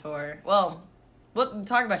have a mentor. Well, we'll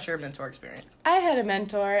talk about your mentor experience. I had a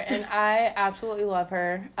mentor, and I absolutely love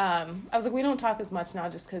her. I was like, we don't talk as much now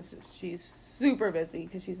just because she's super busy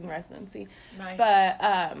because she's in residency. Nice. But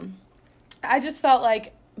I just felt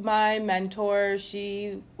like my mentor,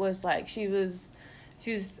 she was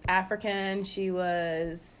African. She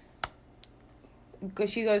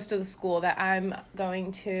goes to the school that I'm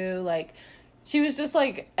going to. Like, she was just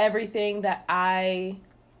like everything that I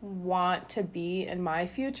want to be in my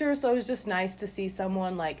future. So it was just nice to see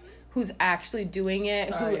someone like who's actually doing it.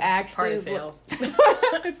 Sorry, who actually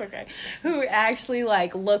it's okay. Who actually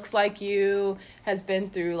like looks like you, has been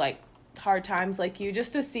through like hard times like you,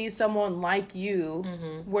 just to see someone like you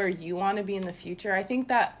where you want to be in the future. I think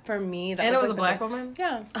that for me, that and was it was a black woman.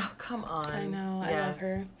 Yeah. Oh, come on. I know. Yes. I love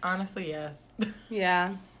her. Honestly, yes.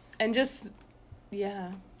 Yeah. And just,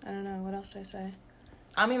 yeah. I don't know. What else did I say?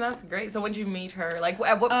 I mean, that's great. So when did you meet her? Like,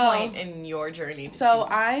 at what point in your journey did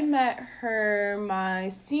I met her my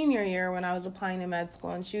senior year when I was applying to med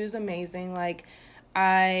school, and she was amazing. Like,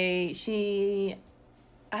 I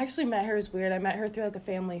actually met her. Is weird. I met her through like a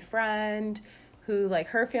family friend who, like,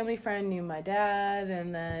 her family friend knew my dad,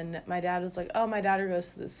 and then my dad was like, oh, my daughter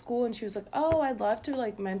goes to this school, and she was like, oh, I'd love to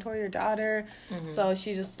like mentor your daughter. So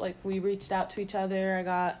she just like, we reached out to each other. I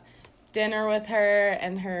got dinner with her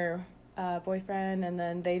and her boyfriend, and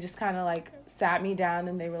then they just kind of like sat me down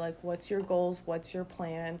and they were like, what's your goals, what's your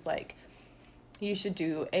plans, like you should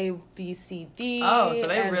do A, B, C, D. Oh, so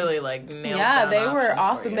they really like nailed down. Yeah, they were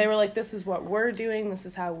awesome. They were like, this is what we're doing, this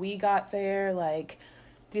is how we got there, like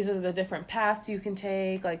these are the different paths you can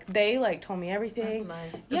take. Like, they like told me everything.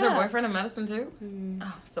 That's nice. Is her boyfriend in medicine too?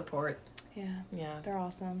 Oh, support. Yeah, they're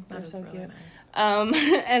awesome. They're so really cute.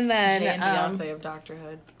 Nice. And then Jay and Beyonce of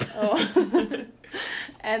doctorhood.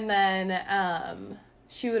 And then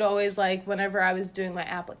she would always, like, whenever I was doing my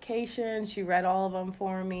application, she read all of them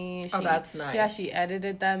for me. Oh, that's nice. Yeah, she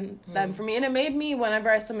edited them for me. And it made me,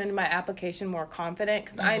 whenever I submitted my application, more confident.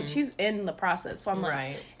 Because she's in the process. So I'm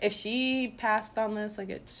like, if she passed on this, like,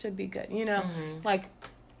 it should be good. You know? Like,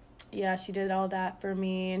 yeah, she did all that for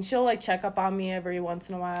me. And she'll, like, check up on me every once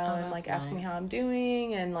in a while and, like, ask me how I'm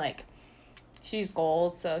doing. And, like, she's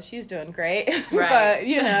goals, so she's doing great. Right. But,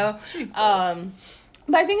 you know. She's goals.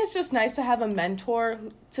 But I think it's just nice to have a mentor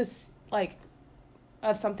to, like,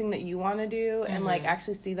 of something that you want to do and, like,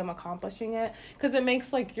 actually see them accomplishing it. Because it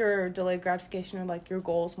makes, like, your delayed gratification or, like, your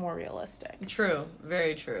goals more realistic. True.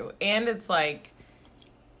 Very true. And it's, like,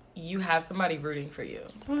 you have somebody rooting for you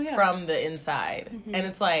from the inside. And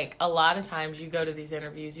it's, like, a lot of times you go to these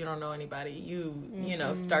interviews, you don't know anybody. You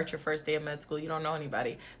know, start your first day of med school, you don't know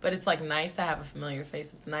anybody. But it's, like, nice to have a familiar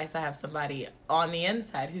face. It's nice to have somebody on the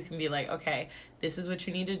inside who can be like, okay, this is what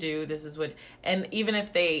you need to do. This is what, and even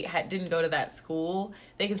if they didn't go to that school,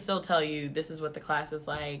 they can still tell you, this is what the class is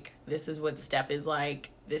like. This is what STEP is like.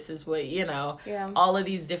 This is what, you know, all of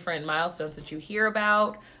these different milestones that you hear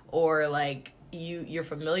about or, like, you're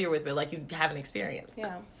familiar with, but, like, you haven't experienced.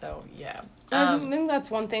 Yeah. So, yeah. I think that's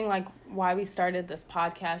one thing, like, why we started this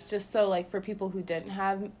podcast, just so, like, for people who don't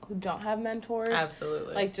have mentors.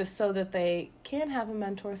 Absolutely. Like, just so that they can have a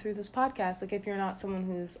mentor through this podcast. Like, if you're not someone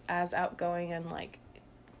who's as outgoing and, like,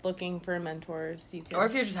 looking for mentors, you can. Or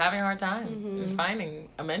if you're just having a hard time in finding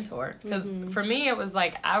a mentor. Because for me, it was,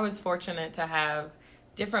 like, I was fortunate to have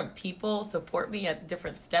different people support me at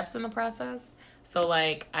different steps in the process. So,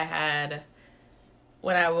 like, I had,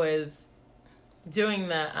 when I was doing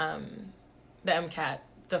the MCAT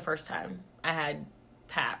the first time, I had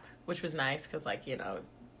PAP, which was nice because, like, you know,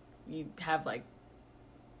 you have, like,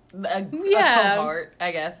 a cohort,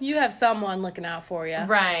 I guess. You have someone looking out for you.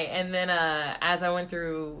 Right. And then as I went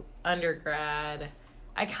through undergrad,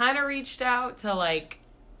 I kind of reached out to, like,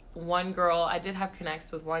 one girl. I did have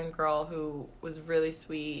connects with one girl who was really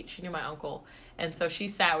sweet. She knew my uncle. And so she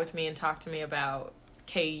sat with me and talked to me about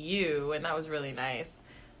KU, and that was really nice.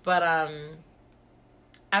 But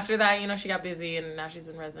after that, you know, she got busy, and now she's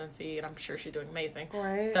in residency, and I'm sure she's doing amazing.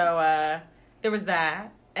 Right. So there was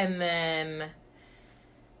that. And then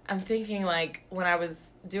I'm thinking, like, when I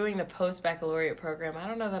was doing the post-baccalaureate program, I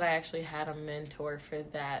don't know that I actually had a mentor for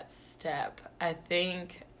that step. I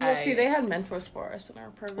think see, they had mentors for us in our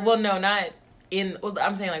program. Well, no, not in... Well,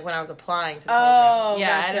 I'm saying, like, when I was applying to the program.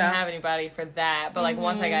 Yeah, gotcha. I didn't have anybody for that. But, like,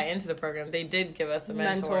 once I got into the program, they did give us a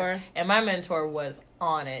mentor. And my mentor was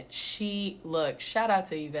on it. Shout out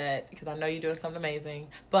to Yvette, because I know you're doing something amazing.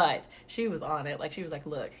 But she was on it. Like, she was like,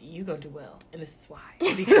 look, you gonna do well. And this is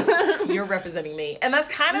why. Because you're representing me. And that's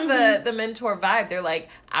kind of the mentor vibe. They're like,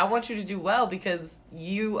 I want you to do well because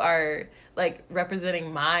you are, like,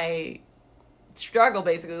 representing my struggle,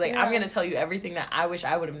 basically. Like, I'm gonna tell you everything that I wish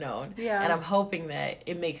I would have known, and I'm hoping that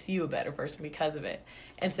it makes you a better person because of it.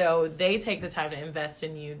 And so they take the time to invest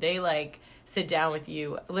in you. They, like, sit down with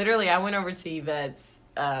you. Literally, I went over to Yvette's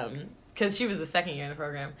because she was the second year in the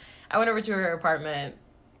program. I went over to her apartment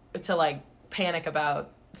to, like, panic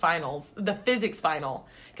about finals, the physics final,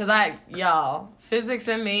 because physics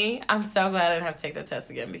and me, I'm so glad I didn't have to take that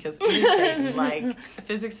test again, because it is Satan. Like,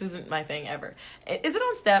 physics isn't my thing ever. Is it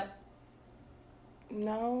on STEP?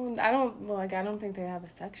 No, I don't think they have a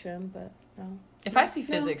section, but no. If I see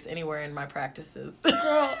physics anywhere in my practices.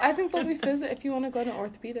 Girl, I think there'll be physics if you want to go to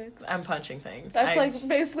orthopedics. I'm punching things. That's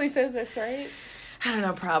basically physics, right? I don't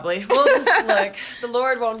know, probably. We'll just look. The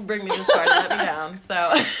Lord won't bring me this far to let me down.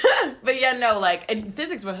 So, but yeah, no, like, and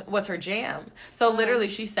physics was her jam. So literally,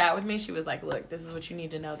 she sat with me. She was like, look, this is what you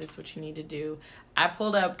need to know. This is what you need to do. I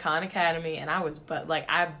pulled up Khan Academy, and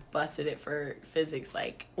I busted it for physics.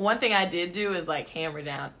 Like, one thing I did do is, like, hammer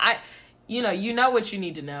down. You know what you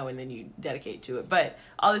need to know, and then you dedicate to it. But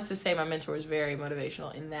all this to say, my mentor was very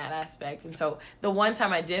motivational in that aspect. And so the one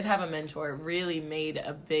time I did have a mentor really made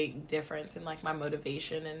a big difference in, like, my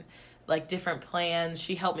motivation and, like, different plans.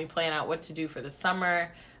 She helped me plan out what to do for the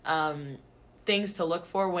summer, things to look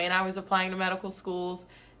for when I was applying to medical schools.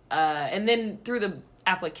 And then through the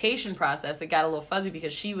application process, it got a little fuzzy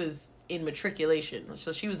because she was in matriculation.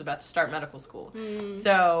 So she was about to start medical school.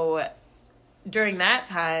 So during that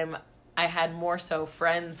time, I had more so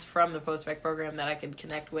friends from the post-bac program that I could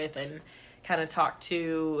connect with and kind of talk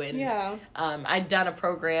to. And I'd done a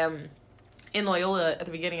program in Loyola at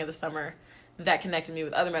the beginning of the summer that connected me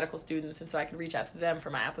with other medical students, and so I could reach out to them for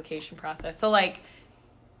my application process. So, like,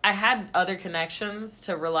 I had other connections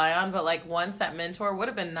to rely on, but, like, once that mentor would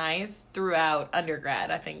have been nice throughout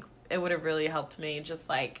undergrad. I think it would have really helped me just,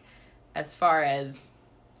 like, as far as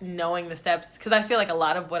knowing the steps, because I feel like a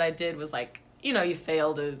lot of what I did was, like, you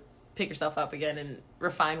fail to pick yourself up again and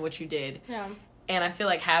refine what you did. Yeah. And I feel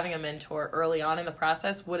like having a mentor early on in the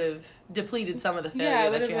process would have depleted some of the failure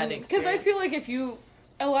that you had to experience. Because I feel like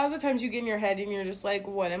a lot of the times you get in your head and you're just like,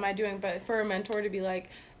 what am I doing? But for a mentor to be like,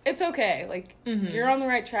 it's okay. Like, you're on the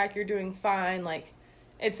right track. You're doing fine. Like,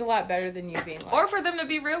 it's a lot better than you being like... Or for them to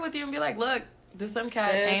be real with you and be like, look, this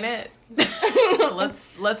MCAT ain't it.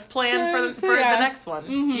 let's plan for the next one.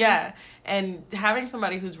 Mm-hmm. Yeah. And having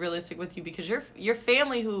somebody who's realistic with you, because your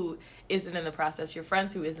family who isn't in the process, your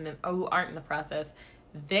friends who aren't in the process,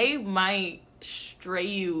 they might stray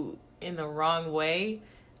you in the wrong way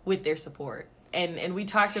with their support. And we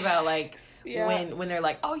talked about, like, when they're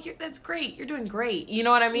like, oh, that's great, you're doing great, you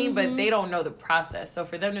know what I mean? But they don't know the process. So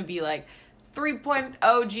for them to be like, 3.0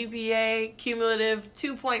 GPA, cumulative,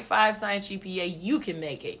 2.5 science GPA, you can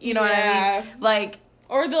make it. You know what I mean? Like...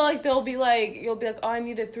 Or you'll be like, oh, I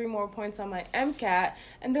needed 3 more points on my MCAT.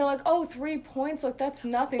 And they're like, oh, 3 points? Like, that's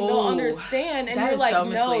nothing. They'll understand. And you're like,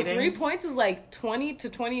 no, 3 points is like 20 to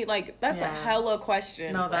 20. Like, that's a hella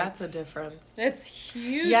question. No, that's a difference. It's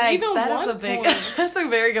huge. Yikes, even that is a big, that's a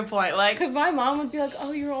very good point. Like, because my mom would be like,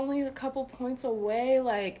 oh, you're only a couple points away.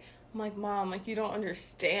 Like, I'm like, Mom, like, you don't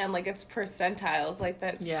understand. Like, it's percentiles. Like,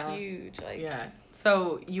 that's huge. Like,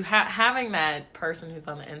 So you having that person who's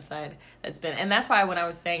on the inside and that's why when I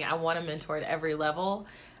was saying I want a mentor at every level,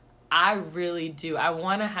 I really do. I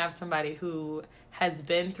want to have somebody who has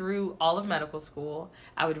been through all of medical school.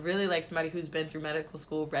 I would really like somebody who's been through medical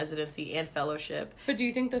school, residency, and fellowship. But do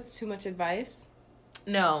you think that's too much advice?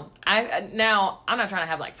 No, I'm not trying to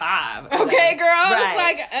have like 5. Okay, girl.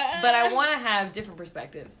 Right. But I want to have different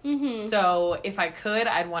perspectives. Mm-hmm. So if I could,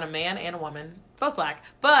 I'd want a man and a woman, both black.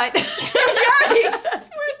 But yikes,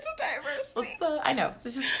 where's the diversity? I know.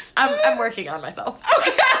 It's just I'm working on myself.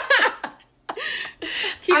 Okay.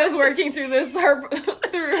 Kia's working through this through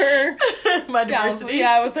her my diversity.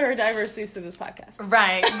 With her diversity through this podcast.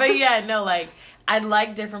 Right, but like I'd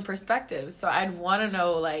like different perspectives. So I'd want to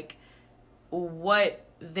know like what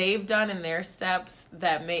they've done in their steps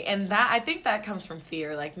I think that comes from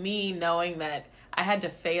fear, like me knowing that I had to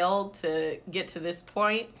fail to get to this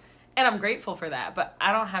point, and I'm grateful for that, but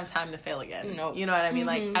I don't have time to fail again. No. You know what I mean?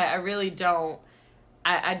 Like I really don't.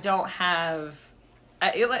 I don't have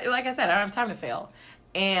like I said, I don't have time to fail.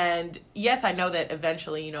 And yes, I know that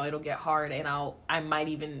eventually, it'll get hard and I might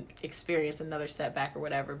even experience another setback or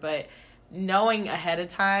whatever, but knowing ahead of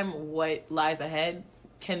time what lies ahead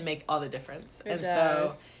can make all the difference. It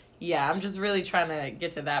does. So I'm just really trying to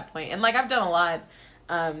get to that point. And like I've done a lot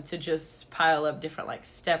to just pile up different like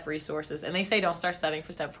STEP resources. And they say don't start studying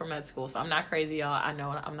for STEP for med school, so I'm not crazy, y'all. I know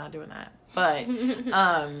I'm not doing that. But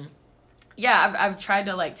I've tried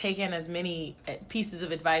to like take in as many pieces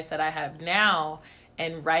of advice that I have now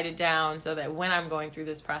and write it down so that when I'm going through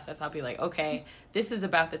this process, I'll be like, okay, this is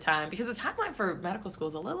about the time, because the timeline for medical school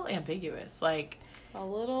is a little ambiguous. Like a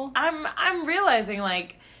little. I'm realizing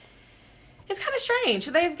like it's kind of strange.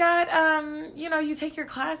 They've got you take your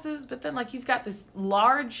classes, but then like you've got this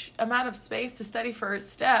large amount of space to study for a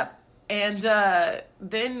STEP, and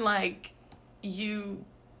then like you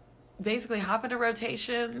basically hop into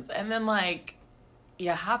rotations, and then like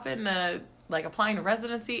you hop into like applying to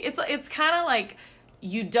residency. It's kind of like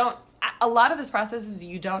a lot of this process is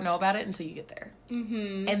you don't know about it until you get there.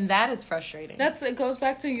 Mm-hmm. And that is frustrating. It goes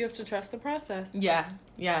back to you have to trust the process. Yeah,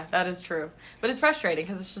 that is true. But it's frustrating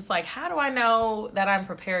because it's just like, how do I know that I'm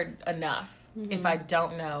prepared enough if I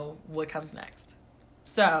don't know what comes next?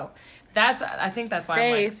 So I think that's why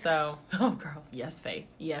faith. I'm like so, oh girl, yes, faith.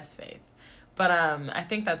 But I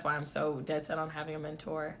think that's why I'm so dead set on having a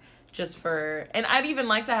mentor and I'd even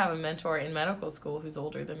like to have a mentor in medical school who's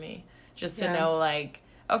older than me. Just to know, like,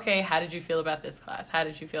 okay, how did you feel about this class? How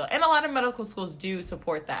did you feel? And a lot of medical schools do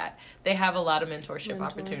support that. They have a lot of mentorship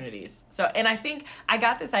opportunities. So, and I think I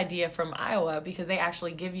got this idea from Iowa because they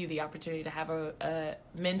actually give you the opportunity to have a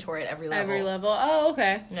mentor at every level. Every level. Oh,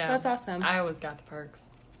 okay. Yeah. That's awesome. Iowa's got the perks.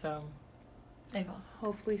 So, they've also.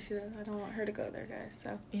 Hopefully I don't want her to go there, guys.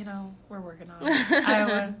 So. We're working on it.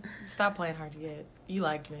 Iowa, stop playing hard to get. You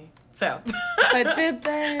liked me. So. But did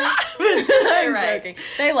they? I'm joking.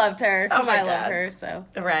 They loved her because I love her, so.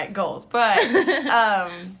 Right, goals. But,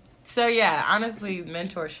 so yeah, honestly,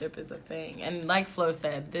 mentorship is a thing. And like Flo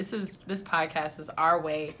said, this podcast is our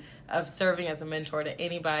way of serving as a mentor to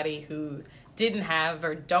anybody who didn't have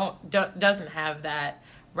or doesn't have that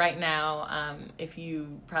right now. If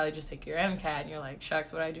you probably just take your MCAT and you're like,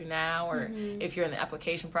 shucks, what do I do now? Or if you're in the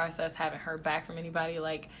application process, haven't heard back from anybody,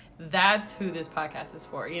 like, that's who this podcast is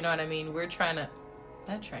for. You know what I mean? We're trying to...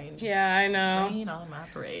 that train. Just yeah, I know. rain on my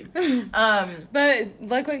parade. But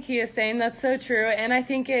like what Kia is saying, that's so true. And I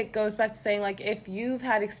think it goes back to saying, like, if you've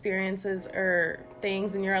had experiences or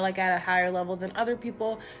things and you're, like, at a higher level than other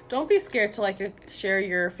people, don't be scared to, like, share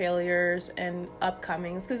your failures and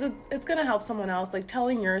upcomings, because it's going to help someone else. Like,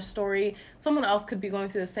 telling your story, someone else could be going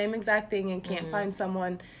through the same exact thing and can't find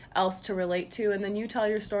someone else to relate to. And then you tell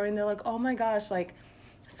your story and they're like, oh my gosh, like,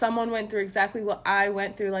 someone went through exactly what I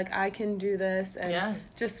went through, like, I can do this. And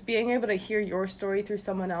just being able to hear your story through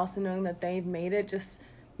someone else and knowing that they've made it just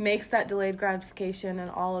makes that delayed gratification and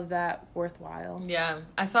all of that worthwhile. Yeah.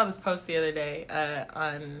 I saw this post the other day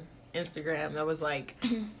on Instagram that was like,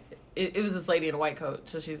 it was this lady in a white coat,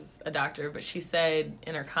 so she's a doctor, but she said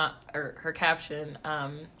in her caption,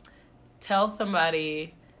 tell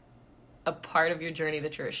somebody a part of your journey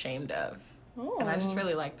that you're ashamed of. Oh. And I just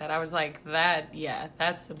really like that. I was like,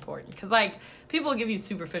 that's important. Because, like, people give you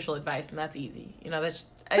superficial advice, and that's easy. You know, that's...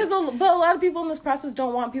 But a lot of people in this process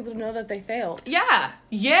don't want people to know that they failed. Yeah.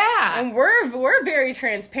 And we're very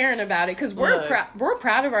transparent about it, because we're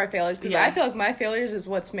proud of our failures, because I feel like my failures is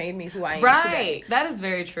what's made me who I am today. Right. That is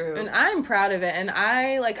very true. And I'm proud of it. And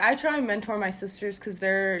I try and mentor my sisters, because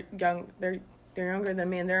they're younger than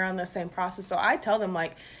me, and they're on the same process. So I tell them,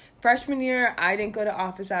 like, freshman year, I didn't go to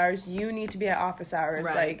office hours. You need to be at office hours.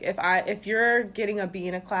 Right. Like, if you're getting a B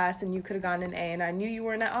in a class and you could have gotten an A and I knew you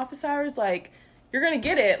weren't at office hours, like, you're going to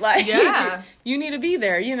get it. Like, you need to be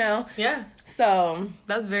there, you know? Yeah. So.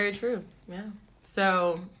 That's very true. Yeah.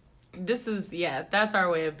 So, that's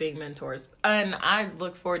our way of being mentors. And I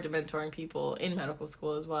look forward to mentoring people in medical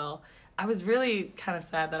school as well. I was really kind of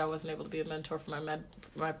sad that I wasn't able to be a mentor for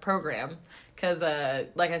my program. Because,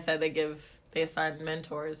 like I said, they assign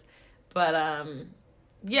mentors. But,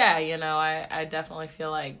 you know, I definitely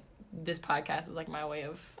feel like this podcast is like my way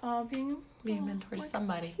of being a mentor to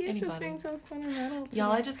somebody. He's just being so sentimental.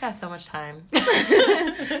 Y'all, I just got so much time.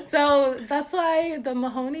 So that's why the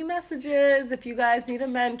Mahoney messages, if you guys need a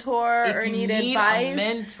mentor or need advice. A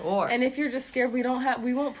mentor. And if you're just scared, we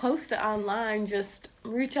won't post it online. Just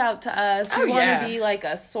reach out to us. We want to be like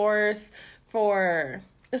a source for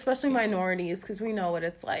especially minorities, because we know what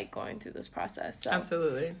it's like going through this process. So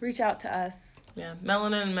absolutely. Reach out to us. Yeah.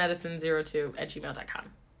 melaninmedicine02@gmail.com.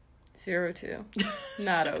 02.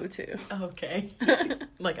 Not 02. Okay.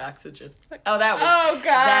 Like oxygen. Oh, God.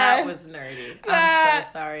 That was nerdy. I'm so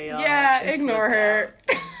sorry, y'all. Yeah, ignore her.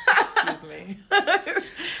 Excuse me.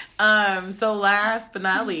 So last but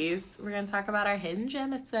not least, we're going to talk about our hidden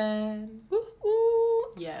Jemison.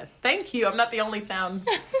 Yes. Thank you. I'm not the only sound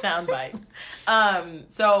bite.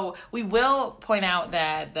 So we will point out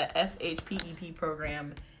that the SHPEP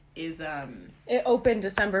program is it opened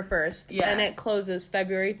December 1st and it closes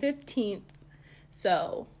February 15th.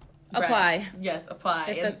 So apply. Right. Yes, apply.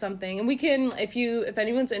 If that's something. And we can, if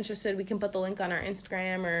anyone's interested, we can put the link on our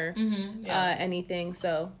Instagram or anything.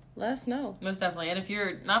 So let us know. Most definitely. And if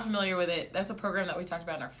you're not familiar with it, that's a program that we talked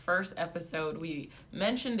about in our first episode. We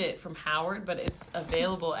mentioned it from Howard, but it's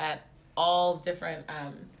available at all different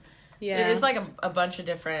it's like a bunch of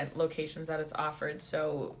different locations that it's offered.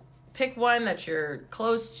 So pick one that you're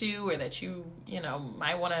close to or that you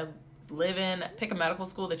might want to live in. Pick a medical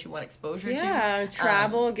school that you want exposure to. Yeah,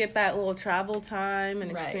 travel, get that little travel time and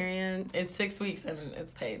experience. It's 6 weeks and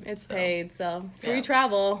it's paid. It's paid, so free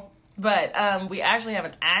travel. But we actually have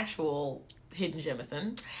an actual hidden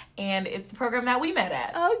Jemison, and it's the program that we met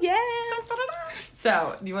at. Oh, yeah.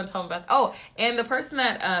 So, do you want to tell them about... Oh, and the person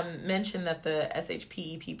that mentioned that the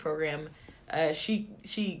SHPEP program...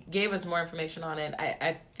 she gave us more information on it.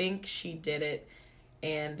 I think she did it,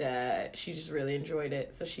 and she just really enjoyed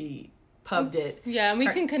it. So she pubbed it. Yeah, and we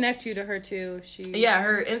can connect you to her too.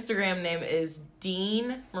 Her Instagram name is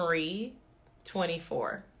Dean Marie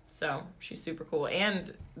 24. So she's super cool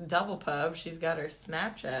and double pub. She's got her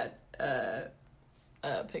Snapchat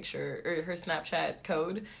picture or her Snapchat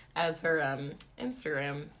code as her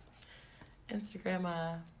Instagram.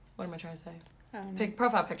 What am I trying to say?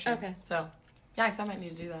 Profile picture. Okay. So. Yeah, because I might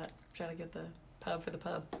need to do that. Try to get the pub for the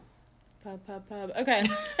pub. Pub. Okay.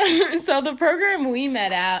 So the program we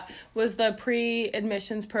met at was the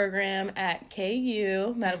pre-admissions program at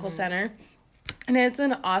KU Medical Center. And it's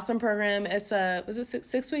an awesome program. It's a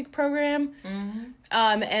 6-week program. Mm-hmm.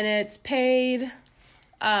 And it's paid.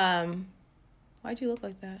 Why'd you look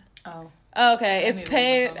like that? Oh. Okay, it's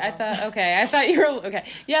paid. I thought you were okay.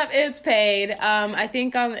 Yep, it's paid. I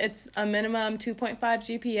think it's a minimum 2.5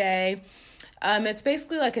 GPA. It's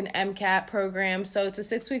basically like an MCAT program. So it's a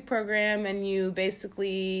 6-week program, and you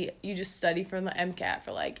just study for the MCAT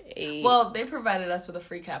for like 8. Well, they provided us with a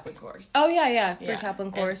free Kaplan course. Oh, yeah. Free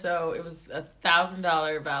Kaplan course. And so it was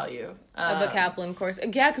 $1,000 value. Of a Kaplan course.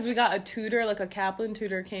 Yeah, because we got a tutor, like a Kaplan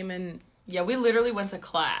tutor came in. Yeah, we literally went to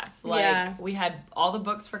class. We had all the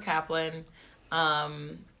books for Kaplan.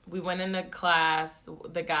 We went into class.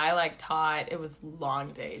 The guy taught. It was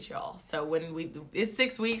long days, y'all. So it's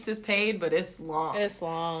 6 weeks is paid, but it's long. It's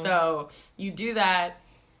long. So you do that.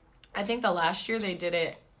 I think the last year they did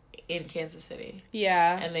it in Kansas City.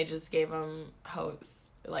 Yeah. And they just gave them hosts.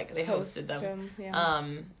 They hosted them. Yeah.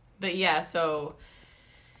 But yeah, so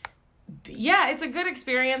yeah, it's a good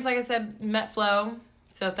experience. Like I said, met Flo.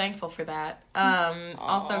 So thankful for that.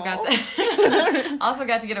 Also got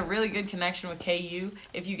to get a really good connection with KU.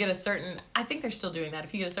 If you get a certain, I think they're still doing that.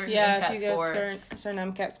 If you get a certain MCAT score, a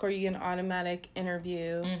certain MCAT score, you get an automatic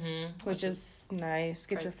interview, which is nice.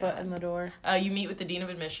 Get your foot in the door. You meet with the dean of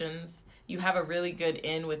admissions. You have a really good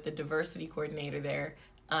in with the diversity coordinator there,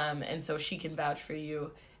 and so she can vouch for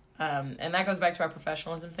you. And that goes back to our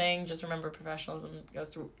professionalism thing. Just remember, professionalism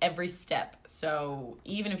goes through every step. So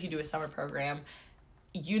even if you do a summer program,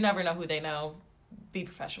 you never know who they know. Be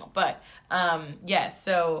professional. But,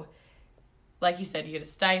 so like you said, you get a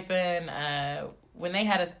stipend. When they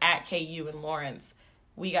had us at KU in Lawrence,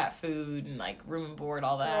 we got food and room and board,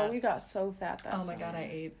 all that. Oh, we got so fat that Oh my summer. God, I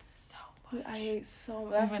ate so much. I ate so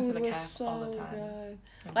much. That food was so all the time.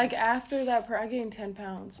 good. After that, I gained 10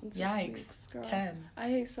 pounds in 6 weeks. Girl. 10.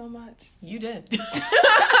 I ate so much. You did.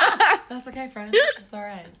 That's okay, friend. It's all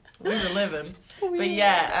right. We were living. But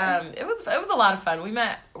yeah, it was a lot of fun. We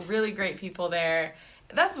met really great people there.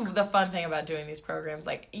 That's the fun thing about doing these programs.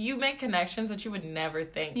 You make connections that you would never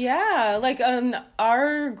think. Yeah,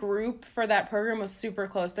 our group for that program was super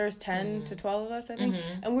close. There's 10 to 12 of us, I think.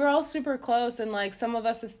 And we were all super close, and some of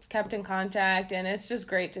us have kept in contact, and it's just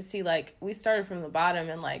great to see we started from the bottom,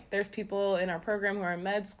 and there's people in our program who are in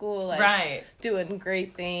med school, right, doing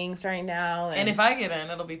great things right now. And if I get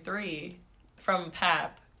in, it'll be 3 from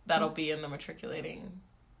PAP that'll be in the matriculating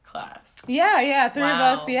class. Yeah, 3 of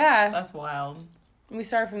us, yeah. That's wild. We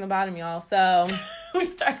started from the bottom, y'all, so... We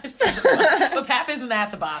started from the bottom. But PAP isn't at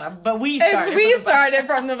the bottom, but we started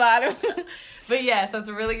from the bottom. But yeah, so it's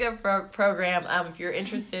a really good program. If you're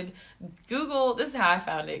interested, Google... This is how I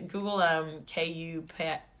found it. Google KU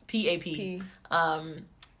PAP.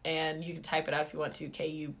 And you can type it out if you want to.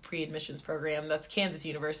 KU Pre-Admissions Program. That's Kansas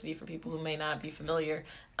University for people who may not be familiar.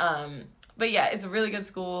 But yeah, it's a really good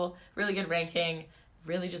school, really good ranking.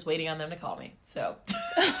 Really just waiting on them to call me. So...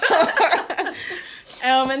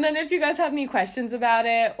 and then if you guys have any questions about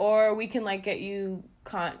it, or we can get you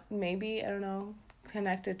connected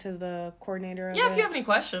to the coordinator of if you have any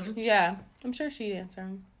questions. Yeah, I'm sure she'd answer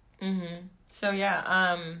them. So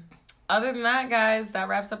yeah, other than that, guys, that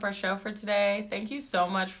wraps up our show for today. Thank you so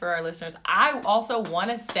much for our listeners. I also want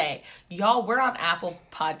to say, y'all, we're on Apple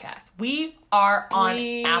Podcasts. We are on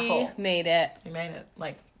Apple. We made it.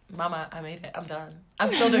 Mama, I made it. I'm done. I'm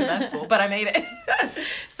still doing med school, but I made it.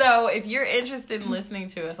 So if you're interested in listening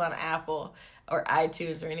to us on Apple or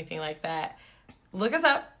iTunes or anything like that, look us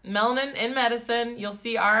up, Melanin in Medicine. You'll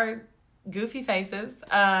see our goofy faces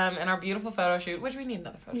and our beautiful photo shoot, which we need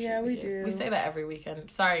another photo shoot. Yeah, we do. We say that every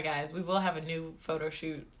weekend. Sorry, guys. We will have a new photo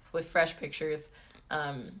shoot with fresh pictures,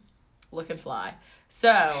 looking fly.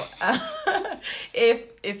 So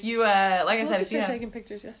if you, I said, if you have... taking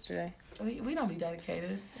pictures yesterday. We don't be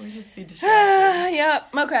dedicated. We just be distracted. Yep.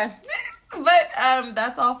 Okay. But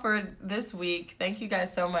that's all for this week. Thank you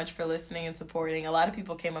guys so much for listening and supporting. A lot of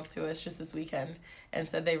people came up to us just this weekend and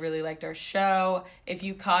said they really liked our show. If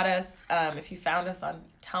you caught us, if you found us on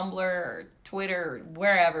Tumblr or Twitter or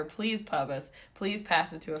wherever, please pub us. Please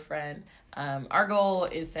pass it to a friend. Our goal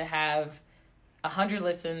is to have 100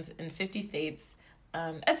 listens in 50 states.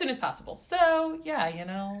 As soon as possible. So, yeah,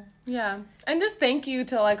 Yeah. And just thank you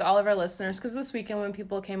to, all of our listeners, because this weekend when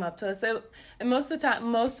people came up to us, and most of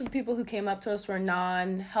the people who came up to us were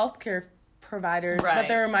non-healthcare providers, right, but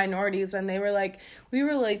they were minorities, and they were we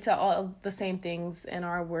relate to all of the same things in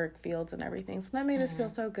our work fields and everything. So that made us feel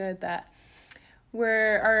so good that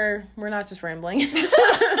we're not just rambling.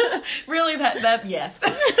 Really, that yes.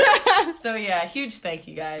 So, yeah, huge thank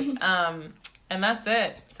you, guys. And that's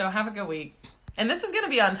it. So, have a good week. And this is going to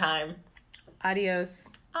be on time. Adios.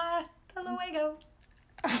 Hasta luego.